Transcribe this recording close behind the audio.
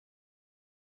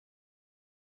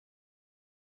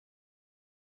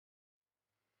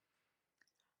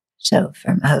So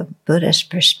from a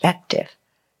Buddhist perspective,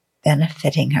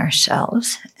 benefiting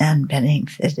ourselves and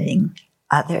benefiting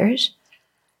others,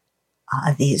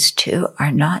 these two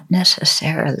are not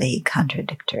necessarily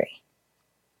contradictory.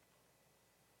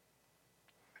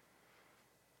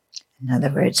 In other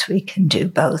words, we can do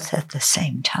both at the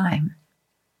same time.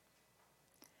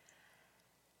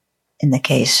 In the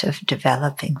case of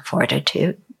developing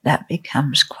fortitude, that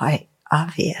becomes quite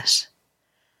obvious,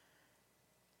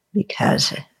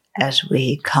 because as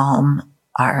we calm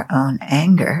our own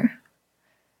anger,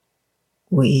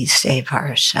 we save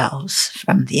ourselves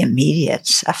from the immediate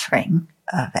suffering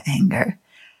of anger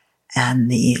and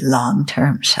the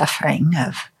long-term suffering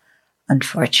of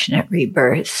unfortunate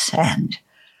rebirths and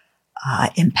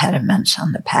impediments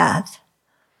on the path.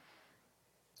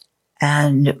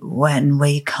 And when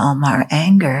we calm our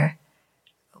anger,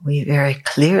 we very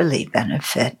clearly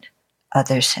benefit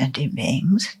other sentient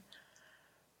beings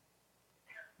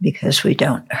because we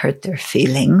don't hurt their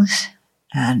feelings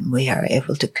and we are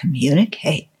able to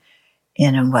communicate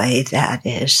in a way that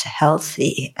is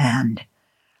healthy and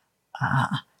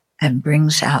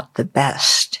brings out the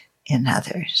best in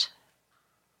others.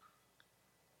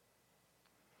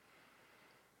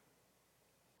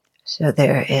 So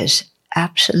there is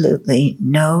absolutely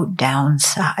no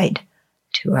downside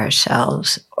to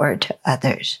ourselves or to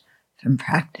others from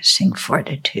practicing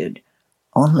fortitude,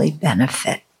 only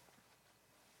benefit.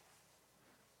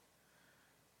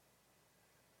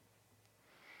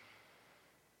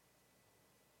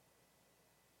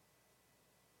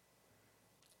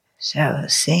 So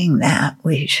seeing that,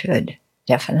 we should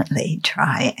definitely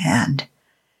try and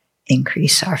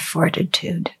increase our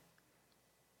fortitude.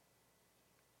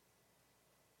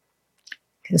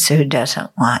 Because who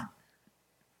doesn't want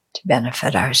to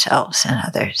benefit ourselves and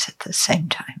others at the same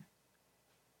time?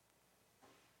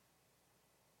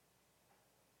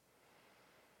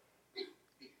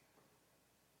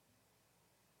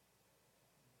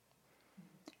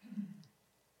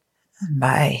 And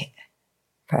by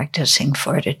practicing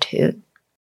fortitude,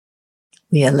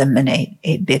 we eliminate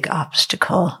a big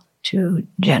obstacle to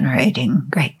generating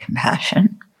great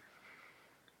compassion.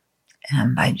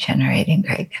 And by generating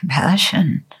great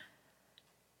compassion,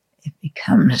 it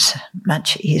becomes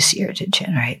much easier to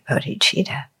generate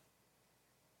bodhicitta.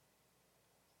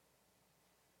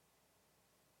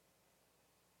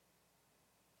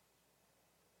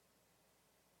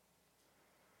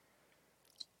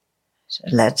 So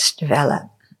let's develop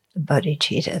the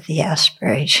bodhicitta, the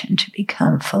aspiration to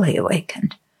become fully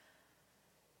awakened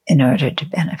in order to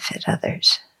benefit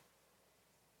others.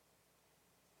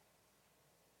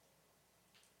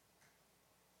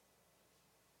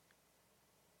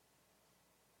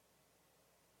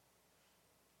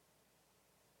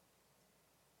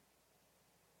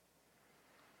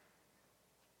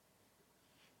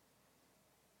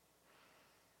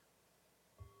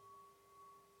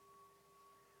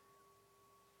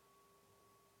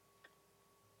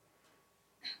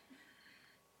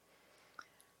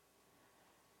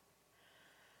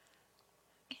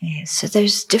 Okay, so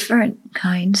there's different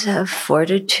kinds of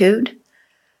fortitude.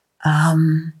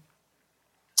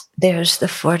 There's the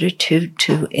fortitude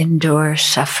to endure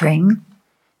suffering,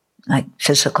 like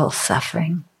physical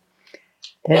suffering.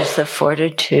 There's the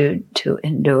fortitude to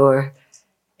endure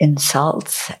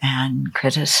insults and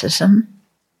criticism,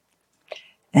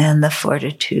 and the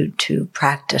fortitude to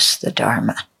practice the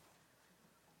Dharma,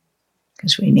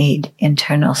 because we need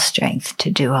internal strength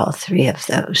to do all three of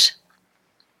those.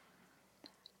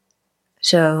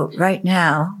 So right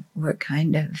now, we're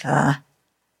kind of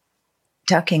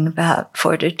talking about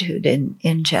fortitude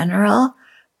in general,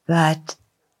 but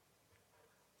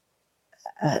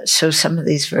so some of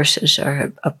these verses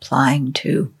are applying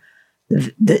to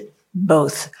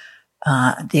both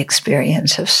the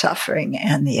experience of suffering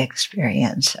and the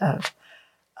experience of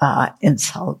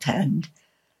insult and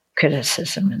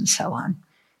criticism and so on.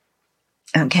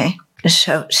 Okay,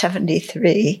 so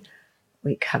 73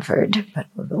 we covered, but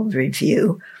we'll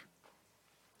review.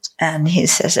 And he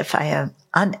says, if I am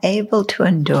unable to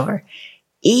endure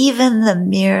even the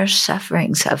mere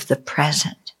sufferings of the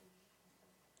present,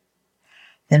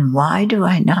 then why do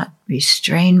I not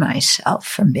restrain myself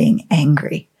from being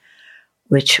angry,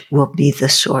 which will be the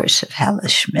source of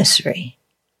hellish misery?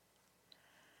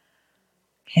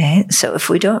 Okay, so if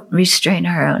we don't restrain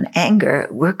our own anger,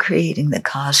 we're creating the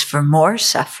cause for more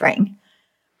suffering.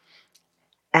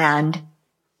 And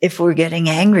if we're getting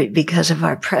angry because of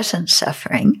our present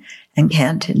suffering and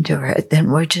can't endure it,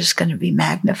 then we're just going to be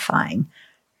magnifying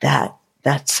that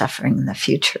suffering in the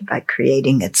future by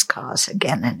creating its cause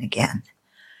again and again.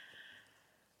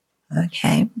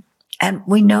 Okay? And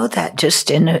we know that just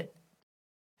in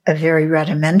a very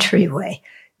rudimentary way.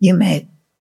 You may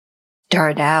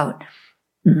start out,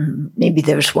 maybe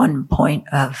there's one point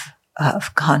of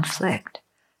conflict.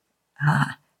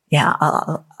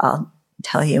 I'll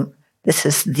tell you, this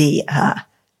is the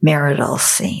marital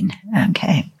scene,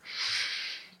 okay?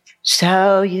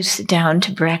 So you sit down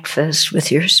to breakfast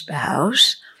with your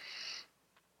spouse,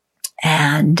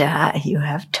 and you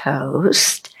have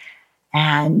toast,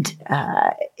 and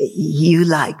you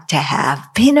like to have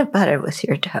peanut butter with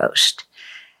your toast.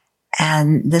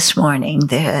 And this morning,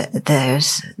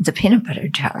 there's the peanut butter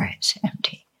jar is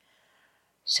empty.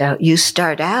 So you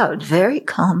start out very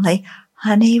calmly,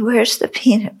 honey, where's the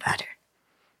peanut butter?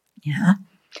 Yeah.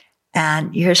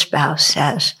 And your spouse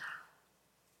says,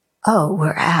 oh,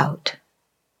 we're out.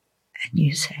 And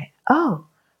you say, oh,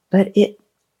 but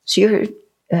it's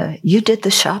you did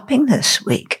the shopping this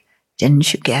week.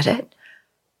 Didn't you get it?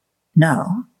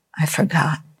 No, I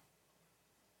forgot.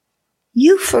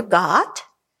 You forgot?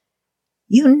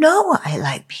 You know I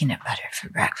like peanut butter for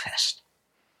breakfast.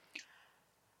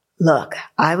 Look,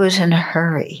 I was in a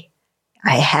hurry.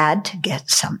 I had to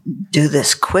do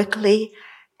this quickly,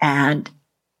 and,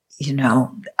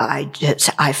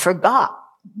 I forgot.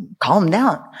 Calm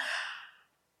down.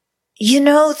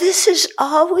 This is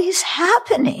always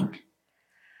happening.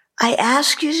 I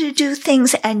ask you to do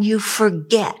things and you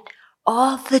forget.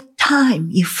 All the time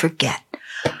you forget.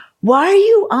 Why are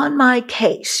you on my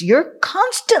case? You're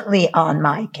constantly on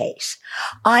my case.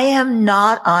 I am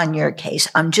not on your case.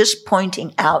 I'm just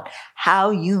pointing out how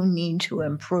you need to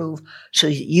improve so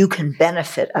that you can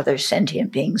benefit other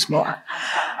sentient beings more.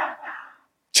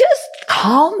 Just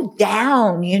calm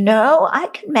down, I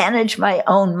can manage my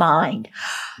own mind.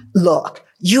 Look,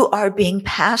 you are being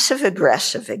passive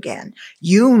aggressive again.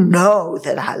 You know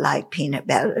that I like peanut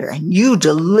butter and you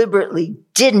deliberately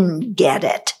didn't get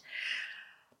it.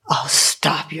 Oh,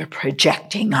 stop your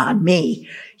projecting on me.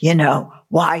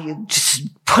 Why are you just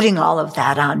putting all of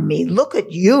that on me? Look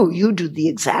at you. You do the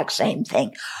exact same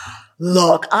thing.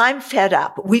 Look, I'm fed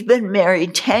up. We've been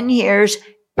married 10 years.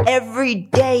 Every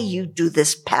day you do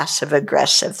this passive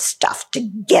aggressive stuff to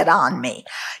get on me.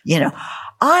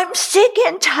 I'm sick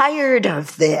and tired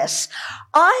of this.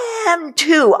 I am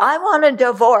too. I want a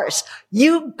divorce.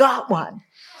 You got one.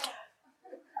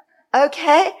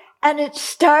 Okay? And it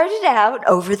started out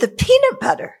over the peanut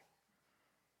butter.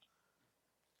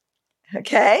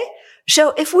 Okay?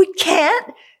 So if we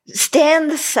can't stand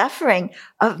the suffering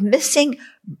of missing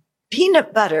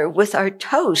peanut butter with our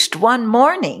toast one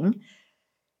morning,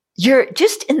 you're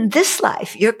just in this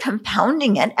life, you're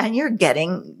compounding it and you're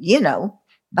getting,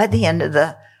 by the end of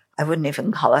I wouldn't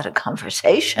even call it a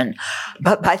conversation,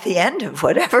 but by the end of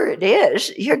whatever it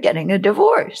is, you're getting a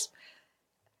divorce.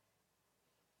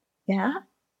 Yeah?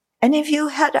 Any of you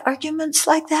had arguments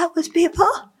like that with people?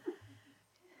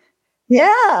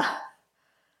 Yeah.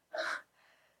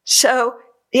 So,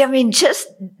 just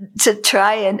to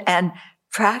try and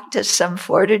practice some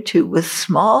fortitude with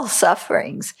small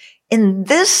sufferings in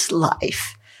this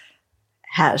life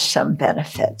has some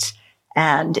benefits.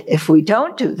 And if we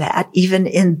don't do that, even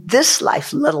in this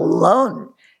life, let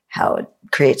alone how it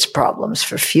creates problems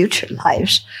for future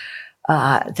lives,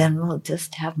 then we'll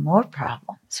just have more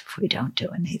problems if we don't do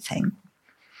anything.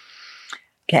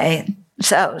 Okay,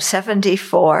 so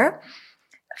 74,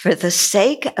 for the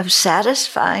sake of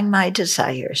satisfying my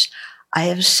desires, I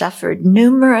have suffered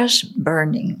numerous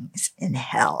burnings in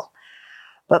hell.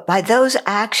 But by those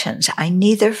actions, I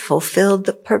neither fulfilled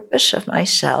the purpose of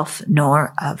myself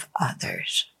nor of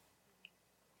others.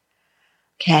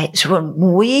 Okay, so when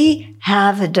we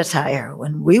have a desire,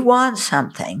 when we want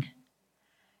something,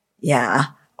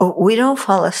 we don't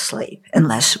fall asleep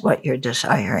unless what you're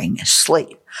desiring is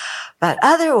sleep. But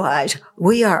otherwise,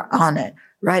 we are on it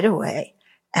right away.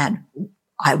 And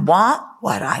I want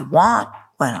what I want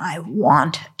when I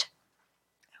want it.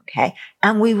 Okay?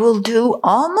 And we will do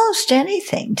almost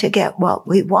anything to get what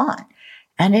we want.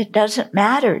 And it doesn't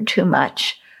matter too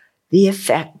much the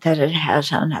effect that it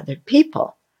has on other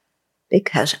people,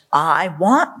 because I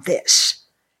want this.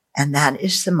 And that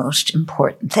is the most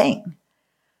important thing.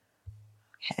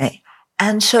 Okay?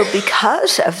 And so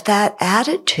because of that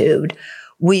attitude,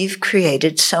 we've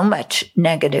created so much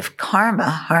negative karma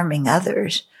harming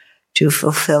others to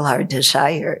fulfill our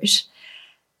desires.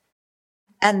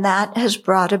 And that has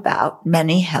brought about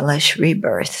many hellish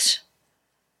rebirths.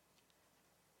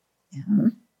 Yeah.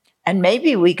 And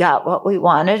maybe we got what we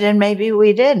wanted and maybe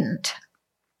we didn't.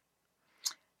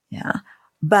 Yeah.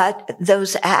 But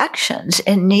those actions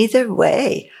in neither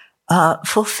way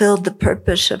fulfilled the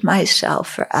purpose of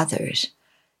myself or others.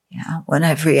 Yeah. When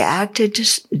I've reacted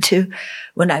to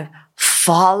when I've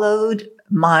followed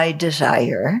my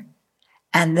desire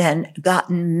and then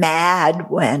gotten mad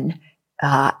when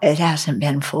it hasn't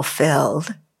been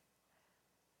fulfilled,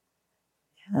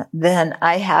 then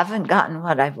I haven't gotten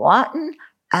what I've wanted,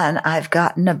 and I've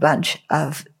gotten a bunch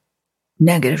of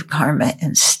negative karma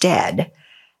instead.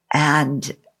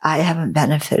 And I haven't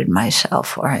benefited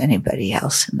myself or anybody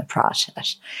else in the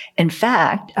process. In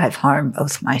fact, I've harmed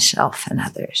both myself and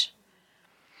others.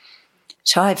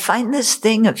 So I find this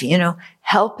thing of,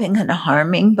 helping and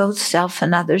harming both self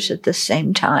and others at the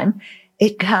same time.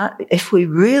 If we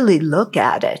really look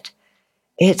at it,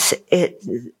 it's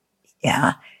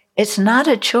not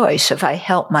a choice if I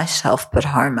help myself but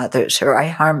harm others, or I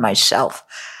harm myself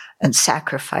and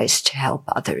sacrifice to help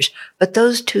others. But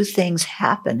those two things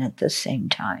happen at the same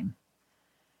time.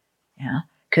 Yeah,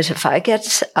 because if I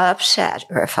get upset,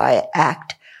 or if I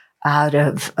act out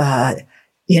of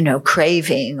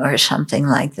craving or something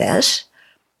like this,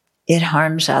 it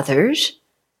harms others.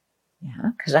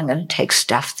 Yeah, because I'm going to take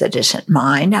stuff that isn't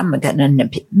mine. I'm going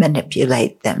to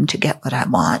manipulate them to get what I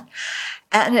want.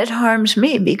 And it harms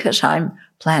me because I'm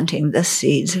planting the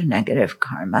seeds of negative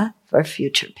karma for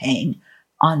future pain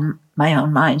on my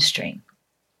own mind stream.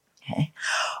 Okay.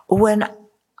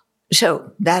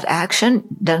 So that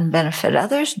action doesn't benefit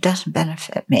others, doesn't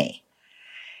benefit me.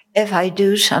 If I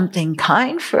do something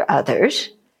kind for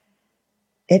others,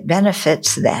 it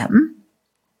benefits them.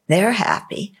 They're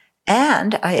happy.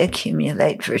 And I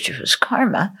accumulate virtuous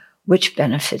karma, which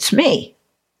benefits me.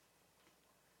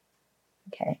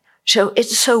 Okay. So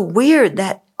it's so weird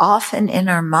that often in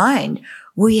our mind,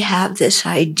 we have this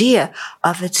idea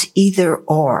of it's either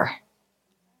or.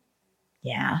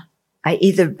 Yeah. I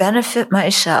either benefit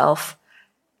myself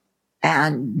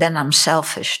and then I'm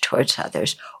selfish towards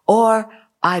others, or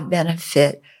I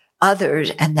benefit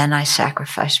others and then I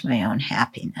sacrifice my own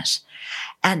happiness.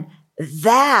 And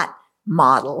that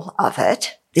model of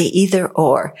it, the either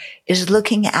or, is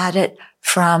looking at it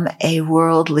from a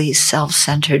worldly,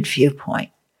 self-centered viewpoint.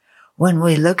 When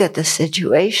we look at the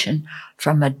situation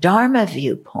from a Dharma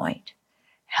viewpoint,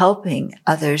 helping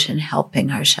others and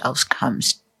helping ourselves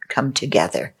come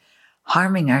together.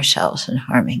 Harming ourselves and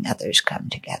harming others come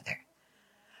together.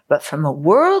 But from a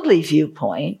worldly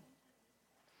viewpoint,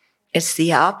 it's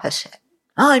the opposite.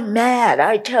 I'm mad.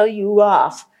 I tell you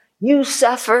off. You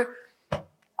suffer.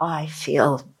 I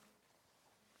feel,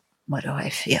 what do I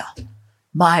feel?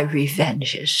 My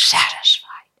revenge is satisfied.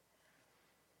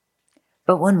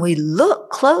 But when we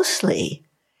look closely,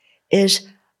 is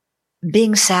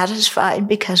being satisfied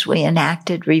because we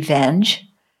enacted revenge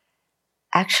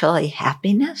actually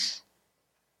happiness?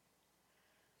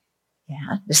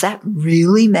 Yeah. Does that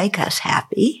really make us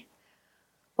happy?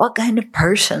 What kind of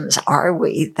persons are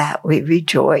we that we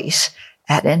rejoice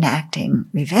at enacting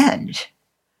revenge?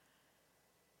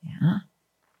 Yeah.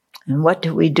 And what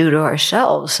do we do to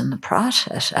ourselves in the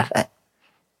process of it?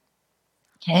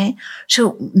 Okay.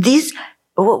 So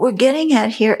what we're getting at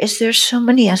here is there's so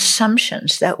many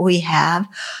assumptions that we have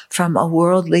from a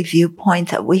worldly viewpoint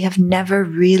that we have never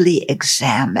really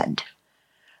examined.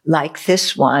 Like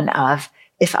this one of,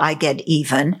 if I get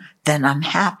even, then I'm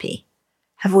happy.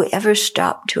 Have we ever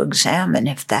stopped to examine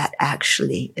if that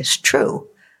actually is true?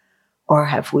 Or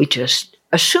have we just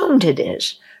assumed it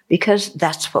is because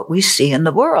that's what we see in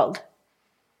the world?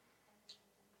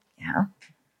 Yeah.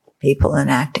 People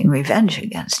enacting revenge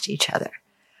against each other.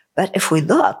 But if we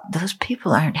look, those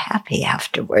people aren't happy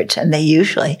afterwards, and they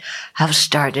usually have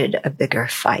started a bigger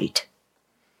fight.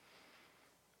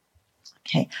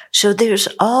 Okay, so there's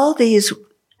all these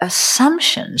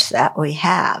assumptions that we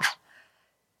have,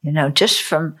 just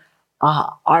from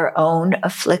our own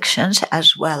afflictions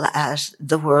as well as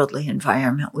the worldly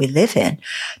environment we live in,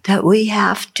 that we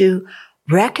have to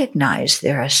recognize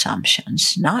their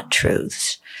assumptions, not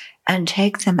truths, and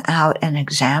take them out and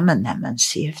examine them and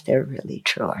see if they're really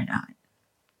true or not.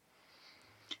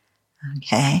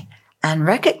 Okay? And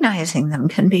recognizing them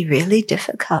can be really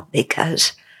difficult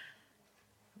because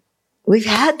we've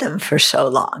had them for so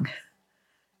long.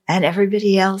 And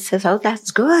everybody else says, oh, that's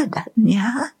good.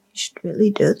 Yeah, you should really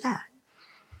do that.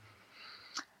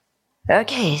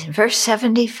 Okay, verse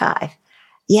 75.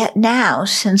 Yet now,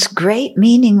 since great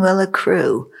meaning will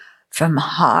accrue from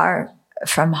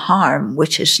harm,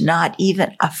 which is not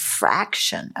even a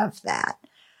fraction of that.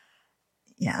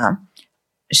 Yeah.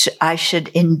 So I should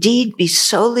indeed be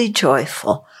solely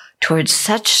joyful towards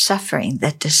such suffering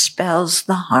that dispels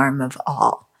the harm of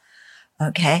all.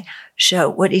 Okay. So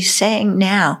what he's saying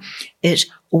now is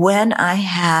when I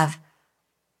have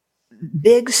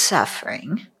big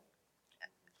suffering,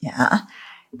 yeah,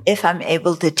 if I'm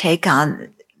able to take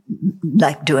on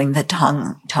like doing the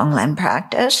Tonglen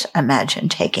practice, imagine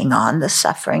taking on the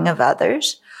suffering of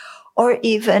others, or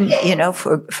even,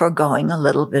 foregoing a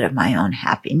little bit of my own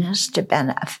happiness to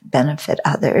benefit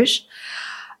others.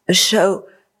 So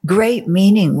great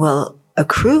meaning will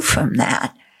accrue from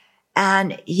that.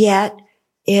 And yet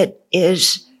it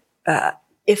is,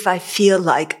 if I feel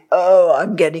like,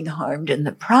 I'm getting harmed in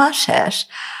the process,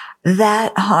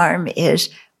 that harm is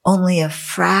only a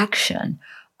fraction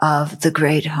of the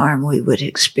great harm we would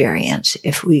experience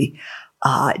if we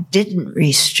didn't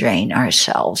restrain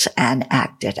ourselves and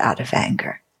acted out of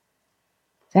anger.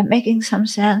 Is that making some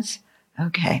sense?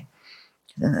 Okay.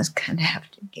 Then let's kind of have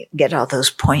to get all those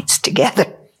points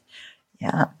together.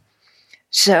 Yeah.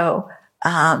 So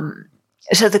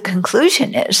the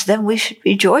conclusion is then we should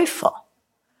be joyful.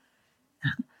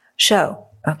 So,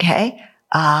 okay,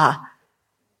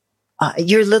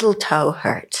 your little toe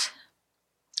hurts.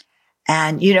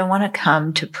 And you don't want to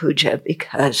come to puja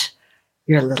because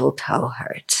your little toe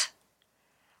hurts.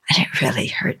 And it really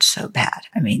hurts so bad.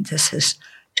 I mean, this is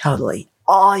totally,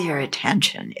 all your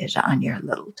attention is on your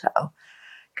little toe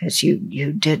because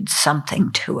you did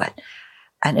something to it.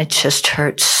 And it just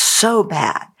hurts so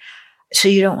bad. So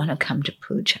you don't want to come to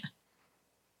puja.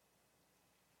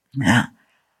 Yeah.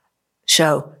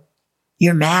 So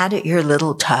you're mad at your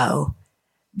little toe.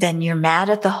 Then you're mad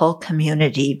at the whole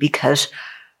community because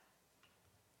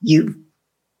you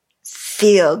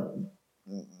feel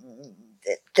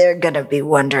that they're going to be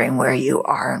wondering where you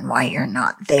are and why you're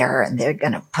not there. And they're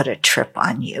going to put a trip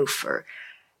on you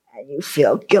and you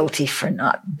feel guilty for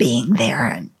not being there.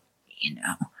 And,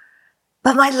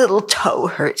 but my little toe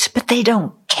hurts, but they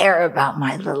don't care about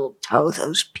my little toe.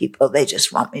 Those people, they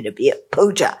just want me to be at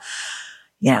puja.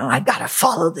 I got to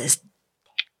follow this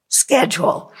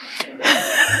schedule.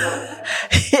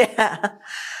 Yeah.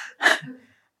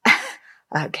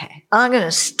 Okay. I'm going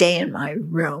to stay in my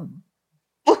room.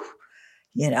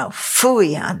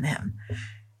 Phooey on them.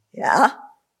 Yeah.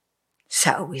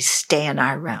 So we stay in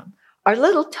our room. Our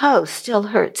little toe still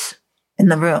hurts in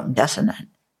the room, doesn't it?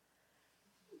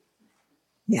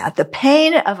 Yeah. The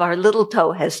pain of our little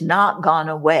toe has not gone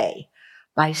away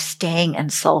by staying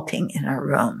and sulking in our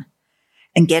room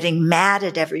and getting mad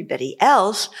at everybody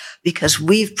else because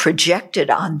we've projected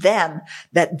on them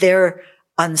that they're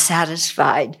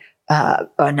unsatisfied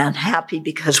and unhappy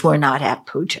because we're not at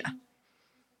puja.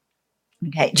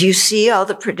 Okay. Do you see all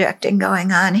the projecting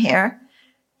going on here?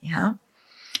 Yeah.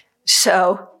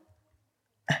 So,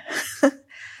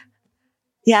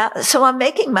 so I'm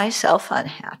making myself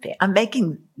unhappy. I'm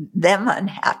making them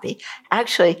unhappy.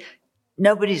 Actually,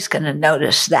 nobody's going to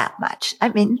notice that much. I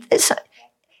mean,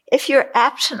 if you're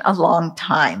absent a long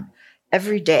time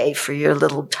every day for your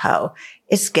little toe,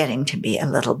 it's getting to be a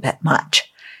little bit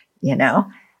much,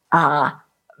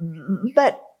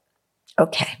 but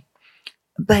okay.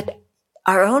 But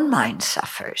our own mind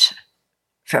suffers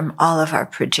from all of our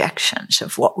projections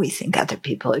of what we think other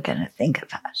people are going to think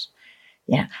of us.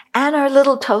 And our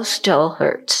little toe still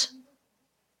hurts.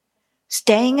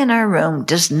 Staying in our room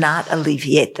does not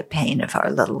alleviate the pain of our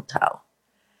little toe.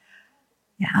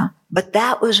 Yeah. But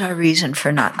that was our reason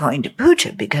for not going to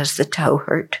puja, because the toe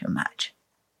hurt too much.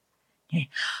 Okay.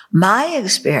 My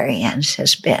experience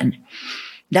has been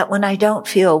that when I don't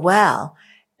feel well,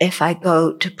 if I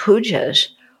go to pujas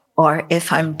or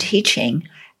if I'm teaching,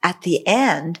 at the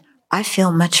end, I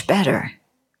feel much better.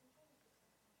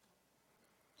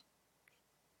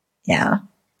 Yeah.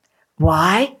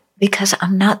 Why? Because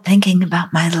I'm not thinking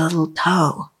about my little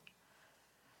toe.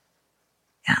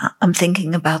 Yeah, I'm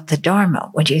thinking about the Dharma.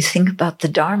 When you think about the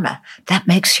Dharma, that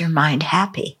makes your mind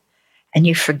happy. And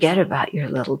you forget about your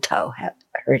little toe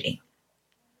hurting.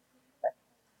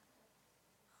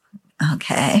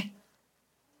 Okay.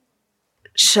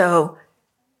 So,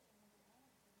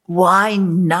 why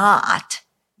not?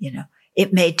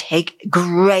 It may take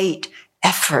great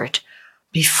effort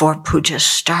before puja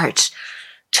starts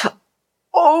to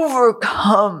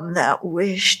overcome that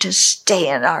wish to stay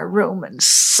in our room and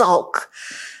sulk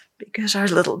because our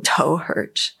little toe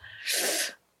hurts.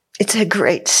 It's a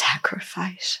great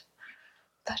sacrifice.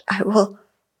 But I will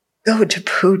go to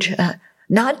puja,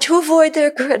 not to avoid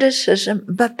their criticism,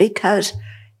 but because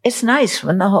it's nice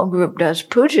when the whole group does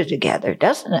puja together,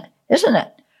 doesn't it? Isn't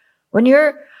it? When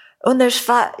there's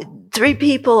 3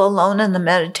 people alone in the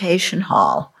meditation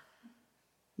hall,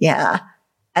 yeah,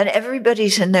 and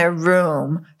everybody's in their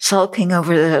room sulking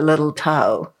over their little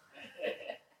toe,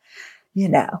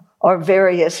 or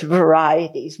various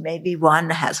varieties. Maybe one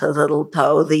has a little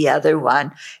toe, the other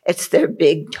one, it's their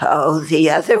big toe, the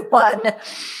other one,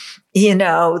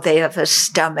 they have a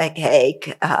stomach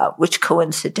ache, which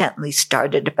coincidentally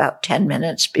started about 10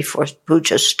 minutes before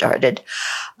puja started.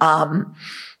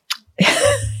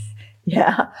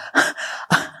 Yeah.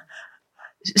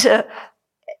 So,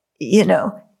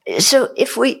 so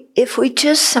if we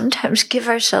just sometimes give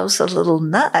ourselves a little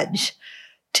nudge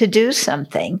to do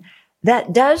something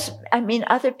that does,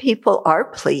 other people are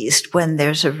pleased when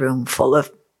there's a room full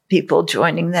of people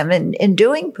joining them in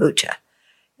doing puja.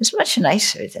 It's much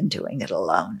nicer than doing it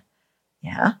alone.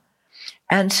 Yeah.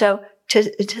 And so to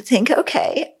think,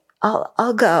 okay,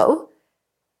 I'll go,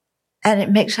 and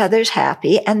it makes others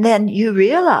happy. And then you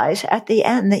realize at the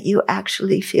end that you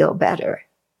actually feel better.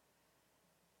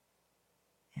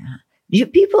 Yeah. Do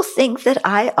people think that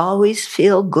I always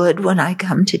feel good when I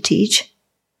come to teach?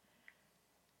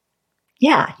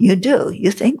 Yeah, you do. You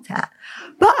think that.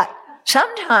 But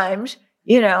sometimes,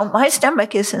 my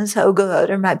stomach isn't so good,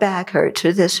 or my back hurts,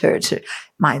 or this hurts, or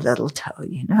my little toe,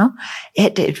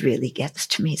 It really gets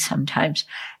to me sometimes.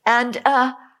 And,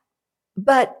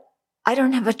 but I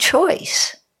don't have a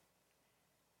choice.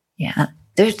 Yeah.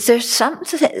 There's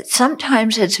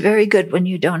sometimes it's very good when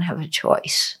you don't have a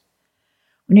choice.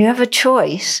 When you have a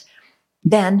choice,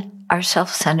 then our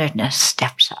self-centeredness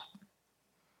steps up.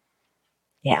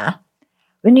 Yeah.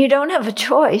 When you don't have a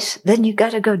choice, then you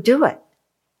got to go do it.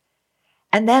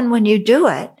 And then when you do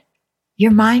it,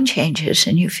 your mind changes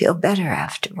and you feel better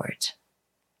afterwards.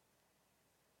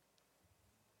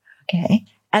 Okay.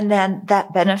 And then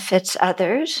that benefits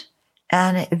others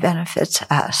and it benefits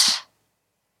us.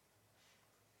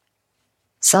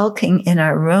 Sulking in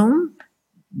our room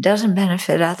doesn't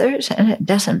benefit others, and it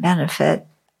doesn't benefit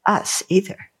us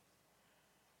either.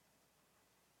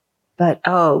 But,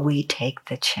 we take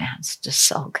the chance to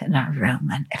sulk in our room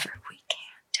whenever we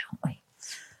can, don't we?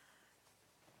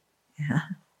 Yeah.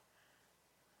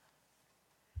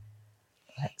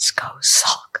 Let's go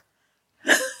sulk.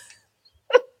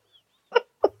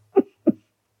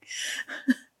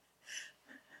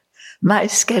 My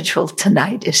schedule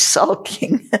tonight is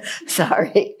sulking.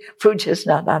 Sorry, puja's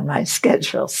not on my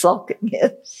schedule. Sulking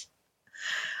is.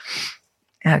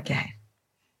 Okay.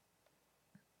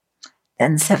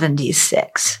 Then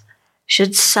 76.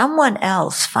 Should someone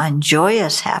else find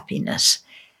joyous happiness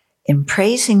in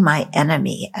praising my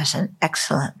enemy as an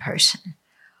excellent person,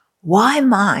 why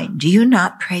mine do you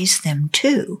not praise them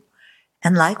too,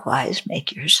 and likewise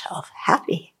make yourself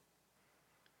happy?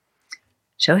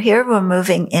 So here we're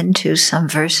moving into some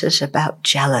verses about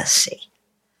jealousy.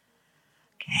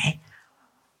 Okay.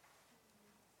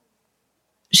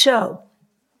 So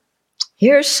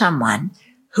here's someone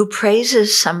who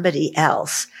praises somebody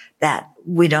else that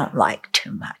we don't like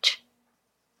too much.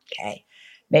 Okay.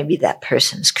 Maybe that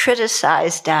person's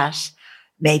criticized us.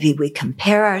 Maybe we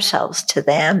compare ourselves to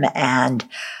them and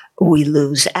we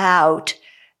lose out.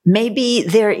 Maybe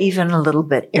they're even a little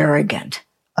bit arrogant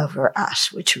over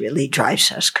us, which really drives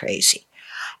us crazy.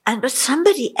 But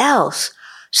somebody else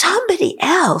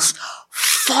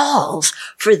falls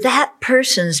for that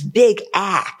person's big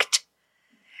act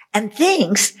and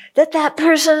thinks that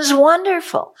person's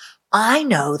wonderful. I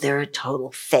know they're a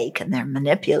total fake and they're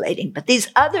manipulating, but these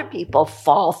other people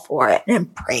fall for it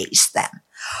and praise them.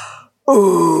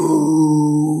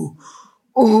 Ooh,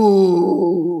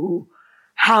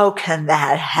 how can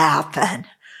that happen?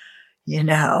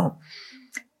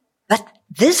 But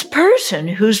this person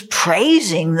who's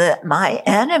praising my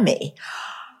enemy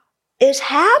is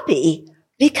happy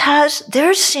because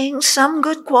they're seeing some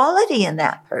good quality in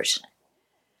that person.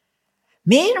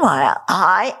 Meanwhile,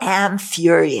 I am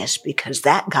furious because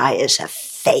that guy is a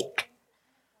fake.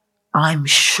 I'm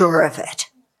sure of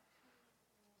it.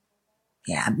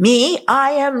 Yeah, me,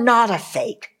 I am not a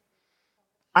fake.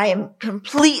 I am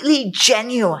completely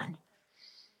genuine.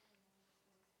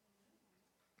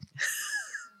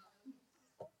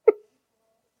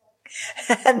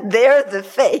 And they're the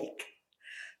fake.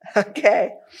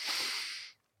 Okay.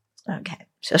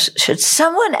 So should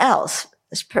someone else,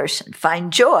 this person,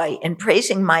 find joy in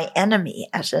praising my enemy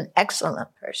as an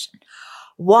excellent person,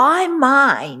 why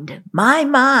my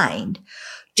mind,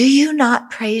 do you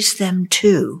not praise them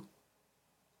too?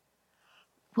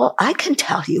 Well, I can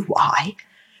tell you why.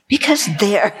 Because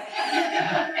they're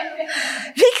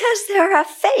a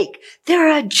fake.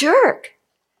 They're a jerk.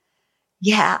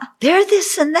 Yeah, they're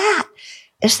this and that.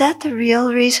 Is that the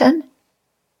real reason?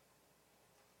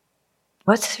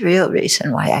 What's the real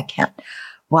reason why I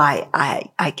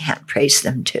can't praise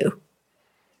them too?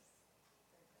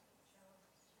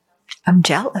 I'm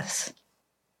jealous.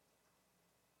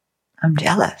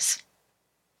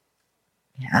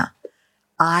 Yeah.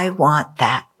 I want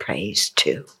that praise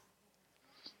too.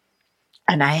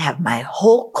 And I have my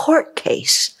whole court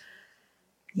case,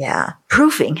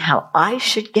 proving how I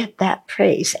should get that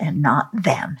praise and not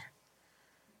them.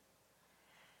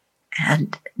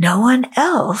 And no one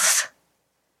else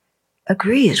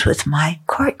agrees with my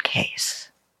court case.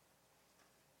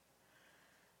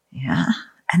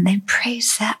 And they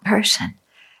praise that person.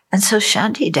 And so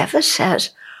Shantideva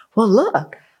says, well,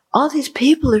 look, all these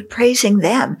people are praising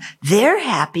them. They're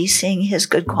happy seeing his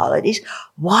good qualities.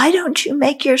 Why don't you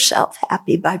make yourself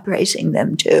happy by praising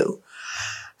them too?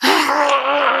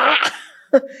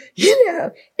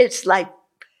 It's like,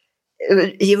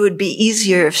 it would be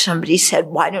easier if somebody said,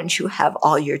 why don't you have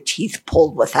all your teeth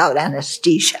pulled without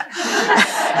anesthesia?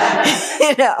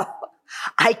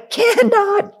 I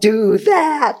cannot do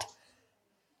that.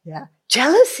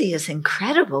 Jealousy is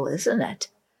incredible, isn't it?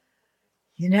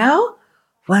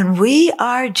 When we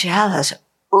are jealous,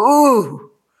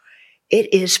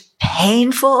 it is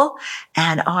painful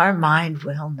and our mind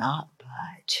will not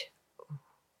budge.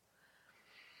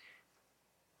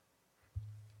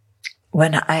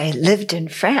 When I lived in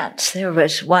France, there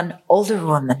was one older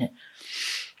woman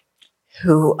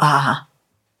who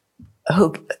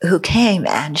came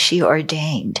and she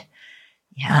ordained.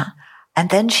 And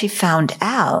then she found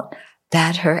out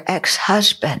that her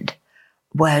ex-husband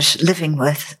was living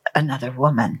with another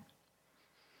woman,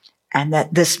 and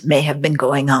that this may have been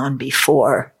going on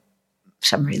before,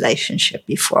 some relationship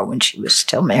before, when she was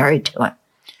still married to him.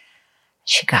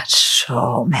 She got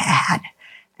so mad,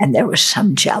 and there was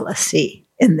some jealousy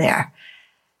in there.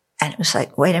 And it was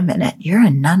like, wait a minute, you're a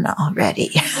nun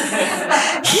already.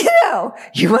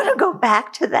 You want to go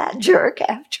back to that jerk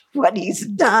after what he's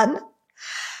done?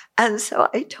 And so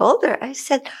I told her, I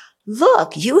said,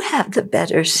 look, you have the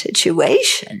better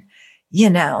situation.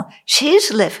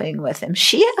 She's living with him.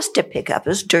 She has to pick up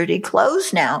his dirty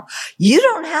clothes now. You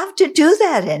don't have to do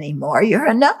that anymore. You're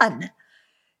a nun,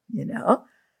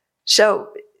 So,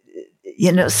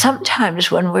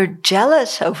 sometimes when we're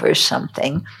jealous over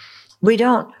something, we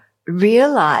don't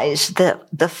realize that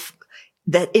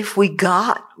if we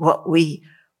got what we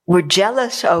were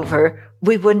jealous over,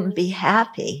 we wouldn't be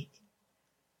happy.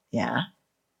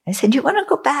 I said, you want to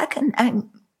go back and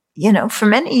for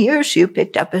many years you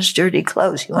picked up his dirty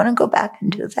clothes. You want to go back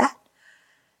and do that?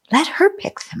 Let her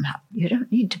pick them up. You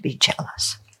don't need to be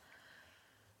jealous.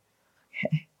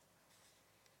 Okay.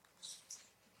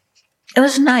 It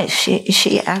was nice.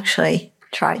 She actually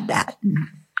tried that and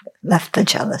left the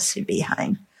jealousy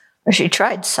behind. Or she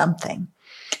tried something.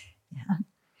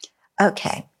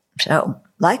 Okay. So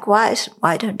likewise,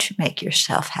 why don't you make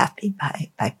yourself happy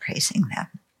by praising them?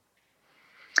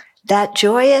 That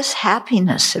joyous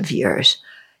happiness of yours,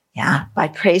 by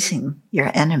praising your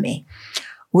enemy,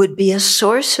 would be a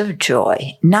source of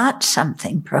joy, not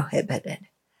something prohibited,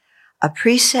 a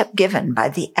precept given by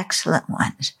the excellent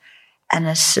ones, and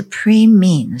a supreme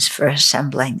means for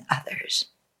assembling others.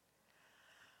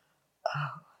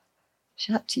 Oh,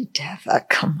 Shantideva,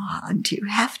 come on, do you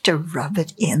have to rub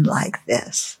it in like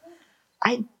this?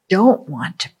 I don't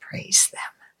want to praise them.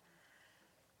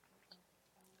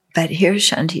 But here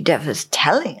Shantideva is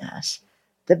telling us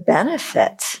the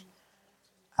benefits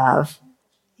of,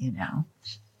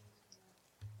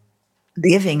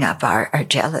 giving up our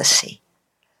jealousy.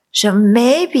 So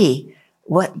maybe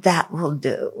what that will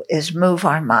do is move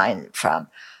our mind from,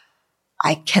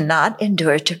 I cannot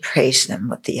endure to praise them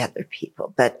with the other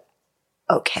people, but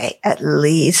okay, at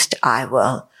least I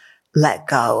will let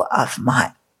go of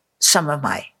some of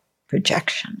my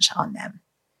projections on them.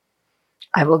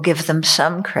 I will give them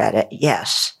some credit.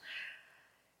 Yes.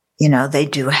 They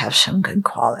do have some good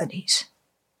qualities.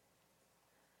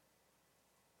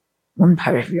 One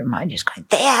part of your mind is going,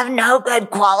 they have no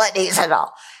good qualities at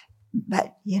all.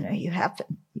 But, you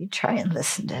try and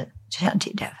listen to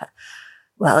Shantideva.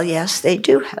 Well, yes, they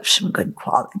do have some good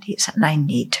qualities, and I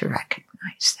need to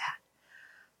recognize that.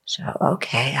 So,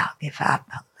 okay, I'll give up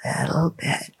a little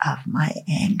bit of my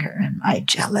anger and my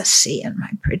jealousy and my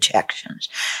projections.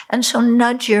 And so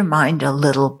nudge your mind a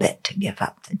little bit to give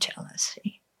up the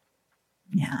jealousy.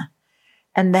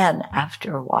 And then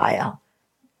after a while,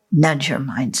 nudge your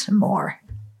mind some more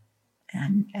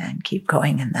and keep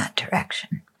going in that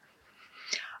direction.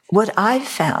 What I've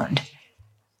found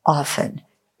often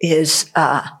is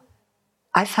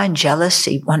I find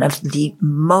jealousy one of the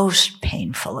most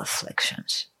painful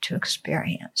afflictions to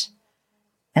experience.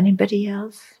 Anybody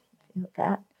else feel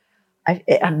that?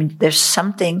 I mean, there's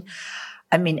something,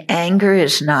 anger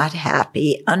is not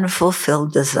happy,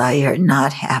 unfulfilled desire,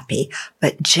 not happy,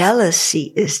 but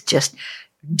jealousy is just,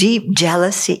 deep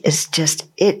jealousy is just,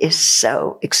 it is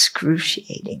so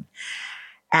excruciating.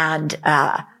 And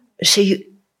I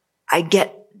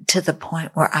get to the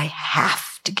point where I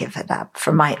have to give it up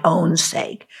for my own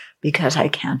sake because I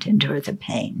can't endure the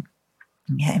pain.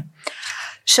 Okay.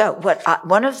 So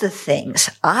one of the things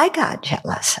I got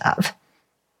jealous of,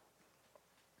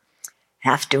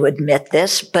 have to admit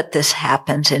this, but this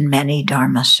happens in many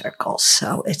Dharma circles,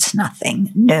 so it's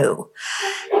nothing new.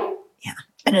 Yeah.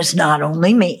 And it's not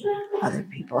only me. Other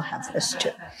people have this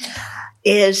too.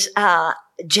 Is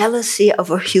jealousy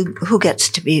over who gets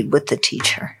to be with the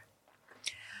teacher.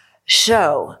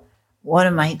 So one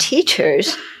of my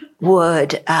teachers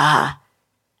would,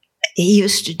 he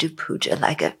used to do puja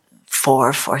like at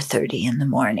 4:30 in the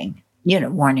morning,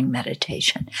 morning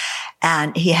meditation.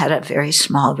 And he had a very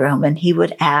small room, and he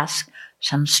would ask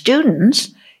some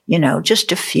students,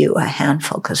 just a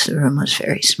handful, because the room was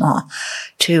very small,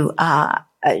 to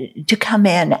come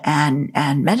in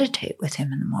and meditate with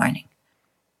him in the morning.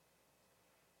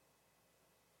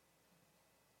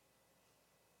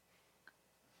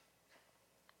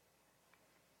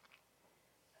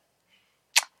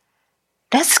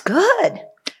 That's good.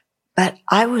 But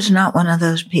I was not one of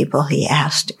those people he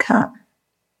asked to come.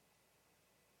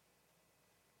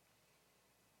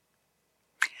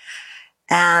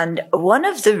 And one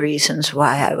of the reasons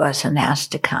why I wasn't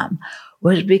asked to come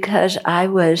was because I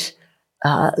was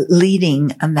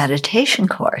leading a meditation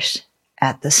course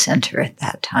at the center at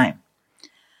that time.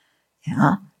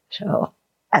 Yeah. So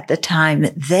at the time,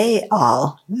 they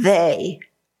all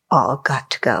got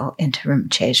to go into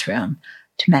Rinpoche's room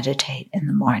to meditate in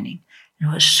the morning. And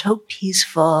it was so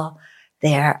peaceful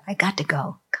there. I got to go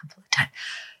a couple of times.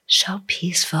 So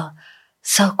peaceful,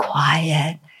 so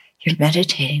quiet. You're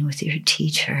meditating with your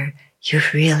teacher. You're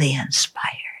really inspired.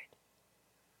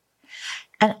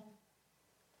 And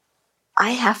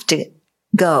I have to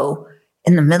go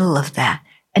in the middle of that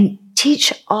and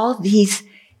teach all these,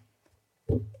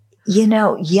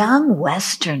 young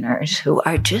Westerners who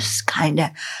are just kind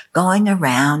of going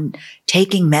around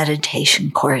taking meditation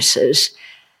courses.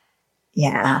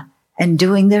 Yeah. And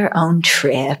doing their own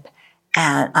trip.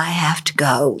 And I have to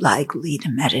go lead a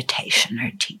meditation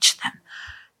or teach them.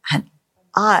 And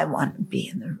I want to be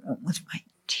in the room with my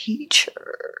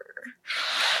teacher.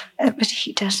 But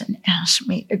he doesn't ask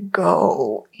me to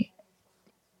go.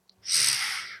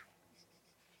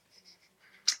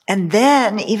 And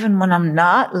then, even when I'm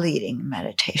not leading a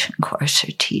meditation course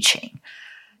or teaching,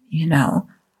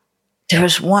 there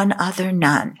was one other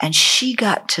nun, and she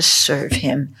got to serve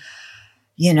him,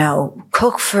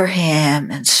 cook for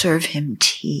him and serve him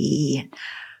tea and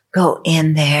go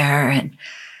in there and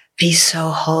be so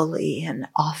holy and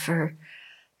offer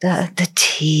the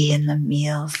tea and the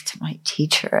meals to my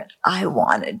teacher. I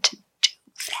wanted to do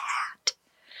that.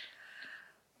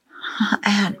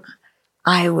 And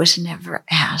I was never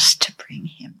asked to bring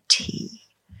him tea.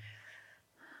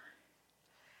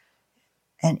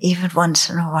 And even once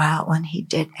in a while, when he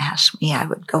did ask me, I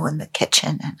would go in the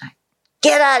kitchen and I'd,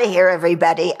 get out of here,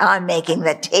 everybody. I'm making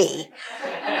the tea.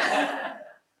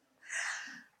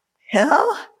 And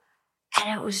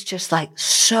it was just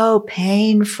so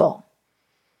painful.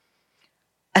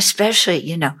 Especially,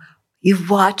 you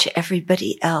watch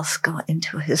everybody else go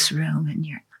into his room and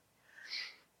you're,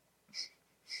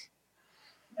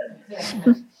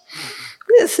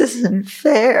 this isn't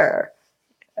fair.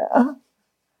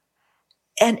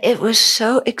 And it was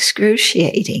so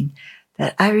excruciating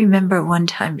that I remember one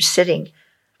time sitting,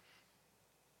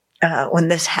 when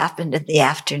this happened in the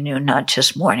afternoon, not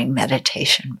just morning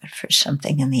meditation, but for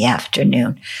something in the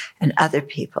afternoon, and other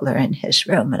people are in his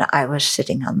room, and I was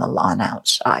sitting on the lawn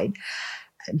outside,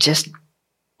 just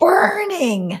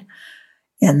burning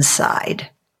inside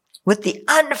with the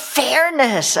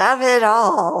unfairness of it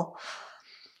all.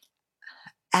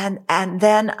 And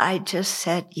then I just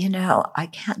said, I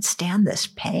can't stand this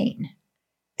pain.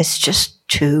 It's just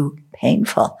too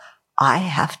painful. I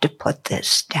have to put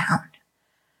this down.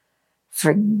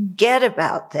 Forget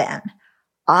about then.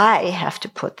 I have to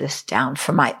put this down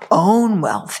for my own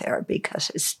welfare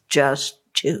because it's just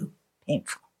too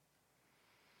painful.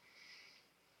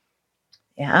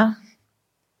 Yeah.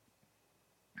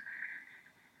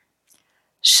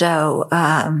 So,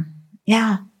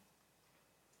 yeah.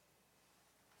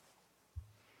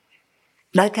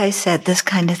 Like I said, this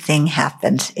kind of thing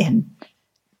happens in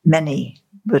many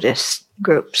Buddhist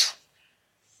groups.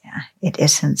 Yeah, it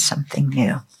isn't something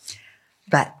new.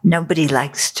 But nobody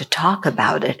likes to talk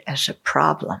about it as a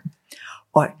problem.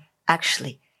 Or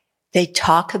actually, they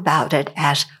talk about it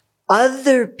as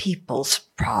other people's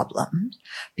problems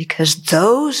because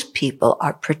those people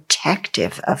are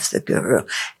protective of the guru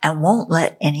and won't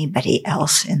let anybody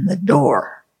else in the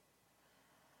door.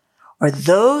 Or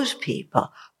those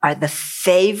people are the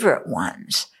favorite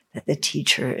ones that the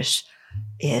teacher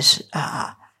is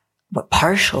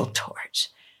partial towards.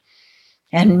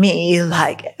 And me,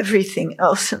 like everything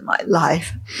else in my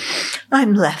life,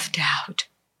 I'm left out.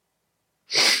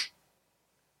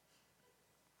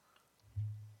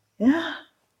 Yeah.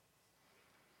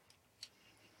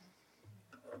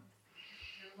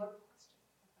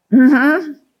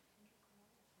 Mm-hmm.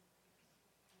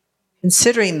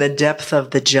 Considering the depth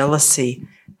of the jealousy,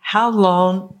 how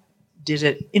long did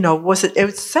it, was it,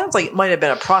 it sounds like it might have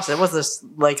been a process. It wasn't just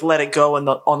like let it go on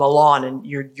the lawn and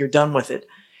you're done with it.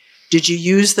 Did you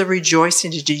use the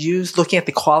rejoicing? Did you use looking at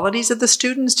the qualities of the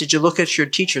students? Did you look at your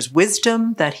teacher's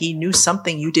wisdom that he knew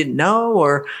something you didn't know?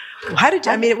 Or did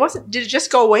it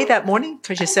just go away that morning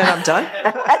because you said I'm done?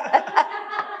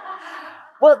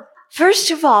 Well,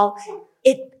 first of all,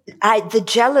 the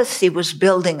jealousy was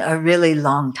building a really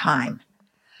long time,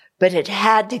 but it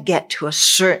had to get to a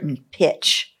certain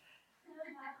pitch.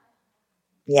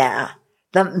 Yeah.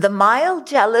 The mild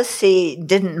jealousy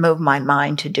didn't move my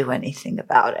mind to do anything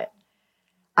about it.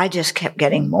 I just kept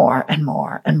getting more and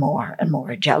more and more and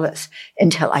more jealous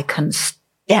until I couldn't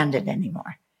stand it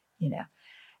anymore,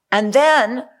 And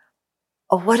then,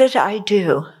 what did I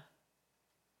do?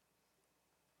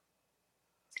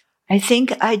 I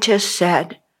think I just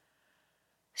said,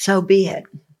 so be it.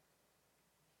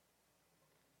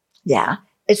 Yeah,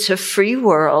 it's a free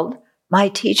world. My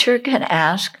teacher can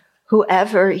ask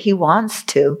whoever he wants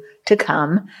to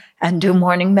come and do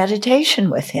morning meditation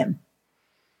with him.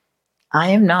 I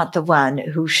am not the one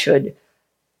who should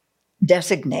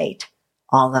designate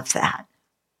all of that.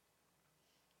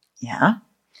 Yeah.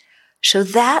 So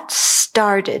that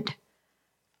started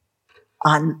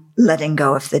on letting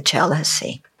go of the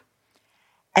jealousy.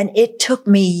 And it took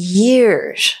me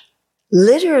years,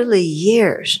 literally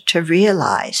years, to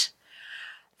realize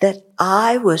that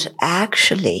I was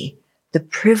actually the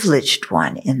privileged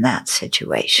one in that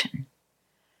situation.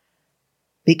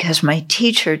 Because my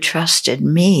teacher trusted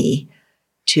me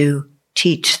to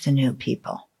teach the new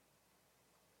people.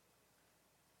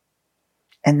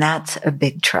 And that's a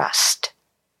big trust.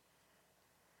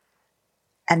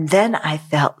 And then I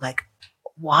felt like,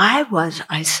 why was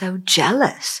I so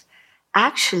jealous?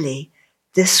 Actually,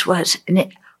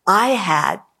 I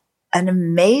had an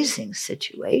amazing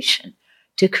situation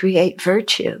to create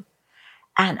virtue.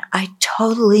 And I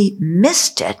totally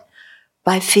missed it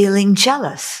by feeling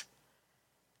jealous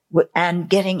and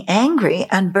getting angry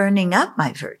and burning up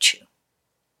my virtue.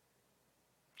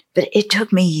 But it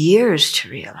took me years to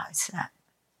realize that.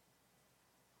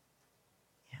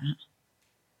 Yeah.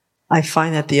 I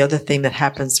find that the other thing that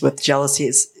happens with jealousy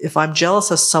is if I'm jealous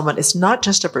of someone, it's not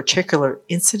just a particular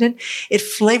incident. It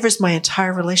flavors my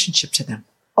entire relationship to them.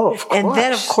 Oh, of course. And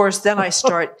then, of course, I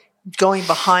start going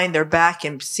behind their back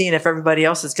and seeing if everybody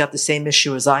else has got the same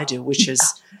issue as I do, which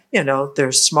is,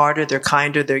 they're smarter, they're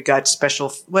kinder, they've got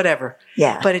special, whatever.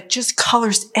 Yeah. But it just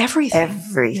colors everything.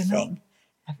 Everything.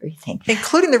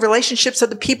 Including the relationships of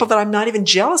the people that I'm not even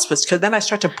jealous with, because then I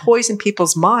start to poison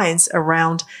people's minds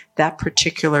around that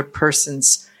particular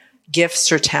person's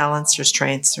gifts or talents or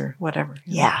strengths or whatever.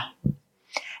 Yeah.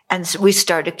 And so we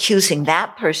start accusing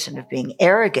that person of being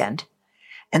arrogant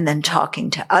and then talking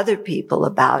to other people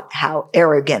about how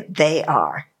arrogant they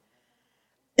are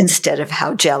instead of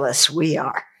how jealous we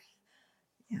are.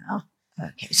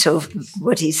 Okay. So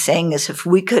what he's saying is if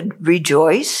we could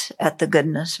rejoice at the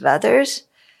goodness of others,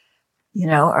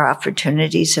 or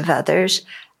opportunities of others,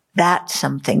 that's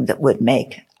something that would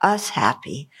make us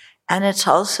happy. And it's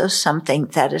also something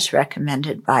that is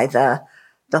recommended by the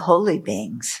holy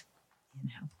beings.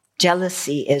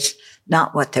 Jealousy is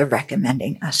not what they're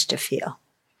recommending us to feel.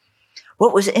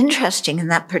 What was interesting in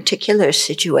that particular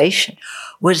situation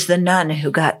was the nun who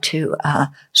got to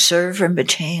serve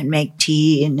Rinpoche and make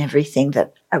tea and everything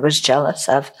that I was jealous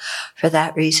of for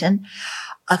that reason.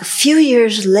 A few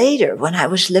years later, when I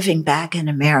was living back in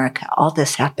America, all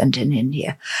this happened in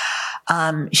India.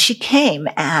 She came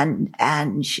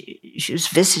and she was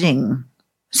visiting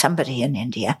somebody in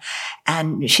India,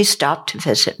 and she stopped to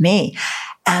visit me.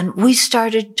 And we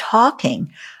started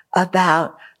talking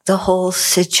about the whole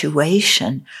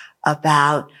situation,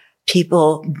 about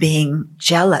people being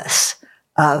jealous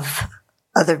of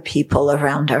other people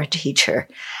around our teacher,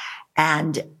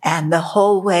 and the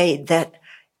whole way that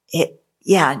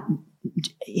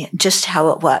just how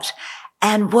it was.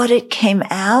 And what it came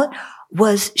out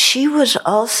was she was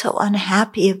also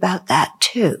unhappy about that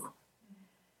too.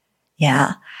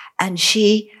 Yeah. And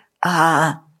she,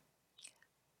 I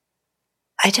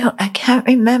can't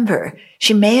remember.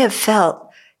 She may have felt,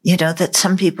 that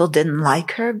some people didn't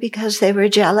like her because they were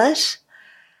jealous.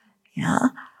 Yeah.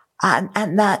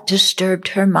 And that disturbed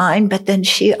her mind, but then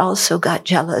she also got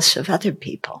jealous of other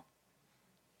people.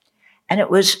 And it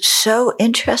was so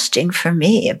interesting for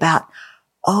me about,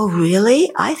 oh,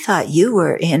 really? I thought you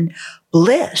were in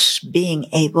bliss being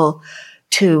able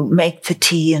to make the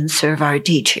tea and serve our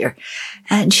teacher.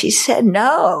 And she said,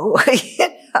 no,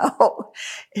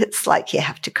 it's like you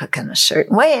have to cook in a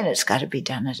certain way and it's got to be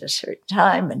done at a certain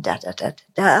time and da.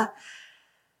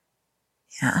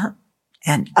 Yeah.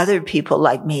 And other people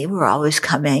like me were always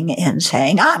coming and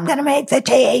saying, I'm going to make the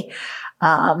tea,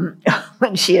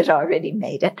 when she had already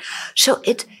made it. So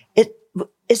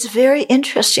it's very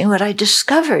interesting. What I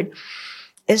discovered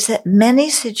is that many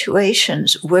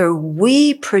situations where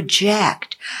we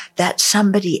project that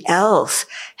somebody else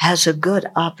has a good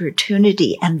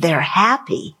opportunity and they're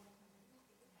happy,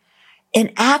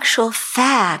 in actual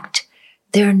fact,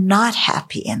 they're not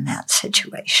happy in that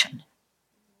situation.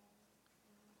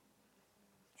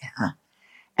 Yeah.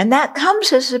 And that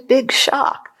comes as a big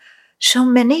shock. So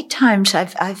many times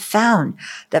I've found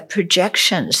that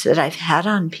projections that I've had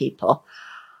on people,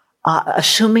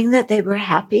 assuming that they were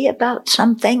happy about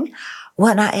something,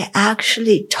 when I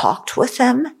actually talked with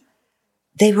them,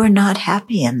 they were not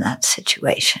happy in that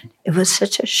situation. It was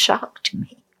such a shock to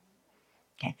me.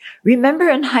 Okay. Remember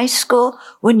in high school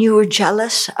when you were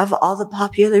jealous of all the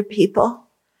popular people?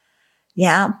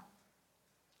 Yeah.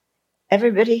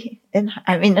 Everybody in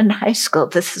high school,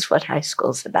 this is what high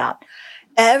school's about.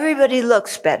 Everybody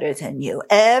looks better than you.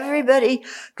 Everybody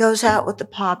goes out with the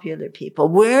popular people.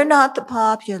 We're not the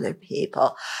popular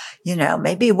people.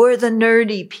 Maybe we're the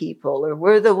nerdy people or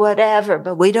we're the whatever,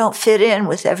 but we don't fit in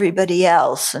with everybody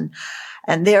else.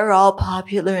 And they're all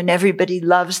popular and everybody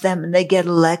loves them and they get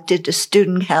elected to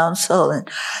student council and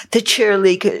the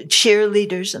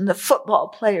cheerleaders and the football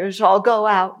players all go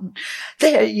out and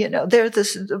they're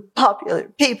the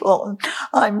popular people and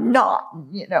I'm not,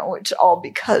 it's all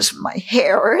because of my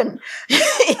hair and,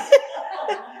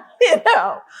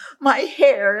 my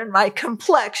hair and my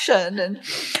complexion and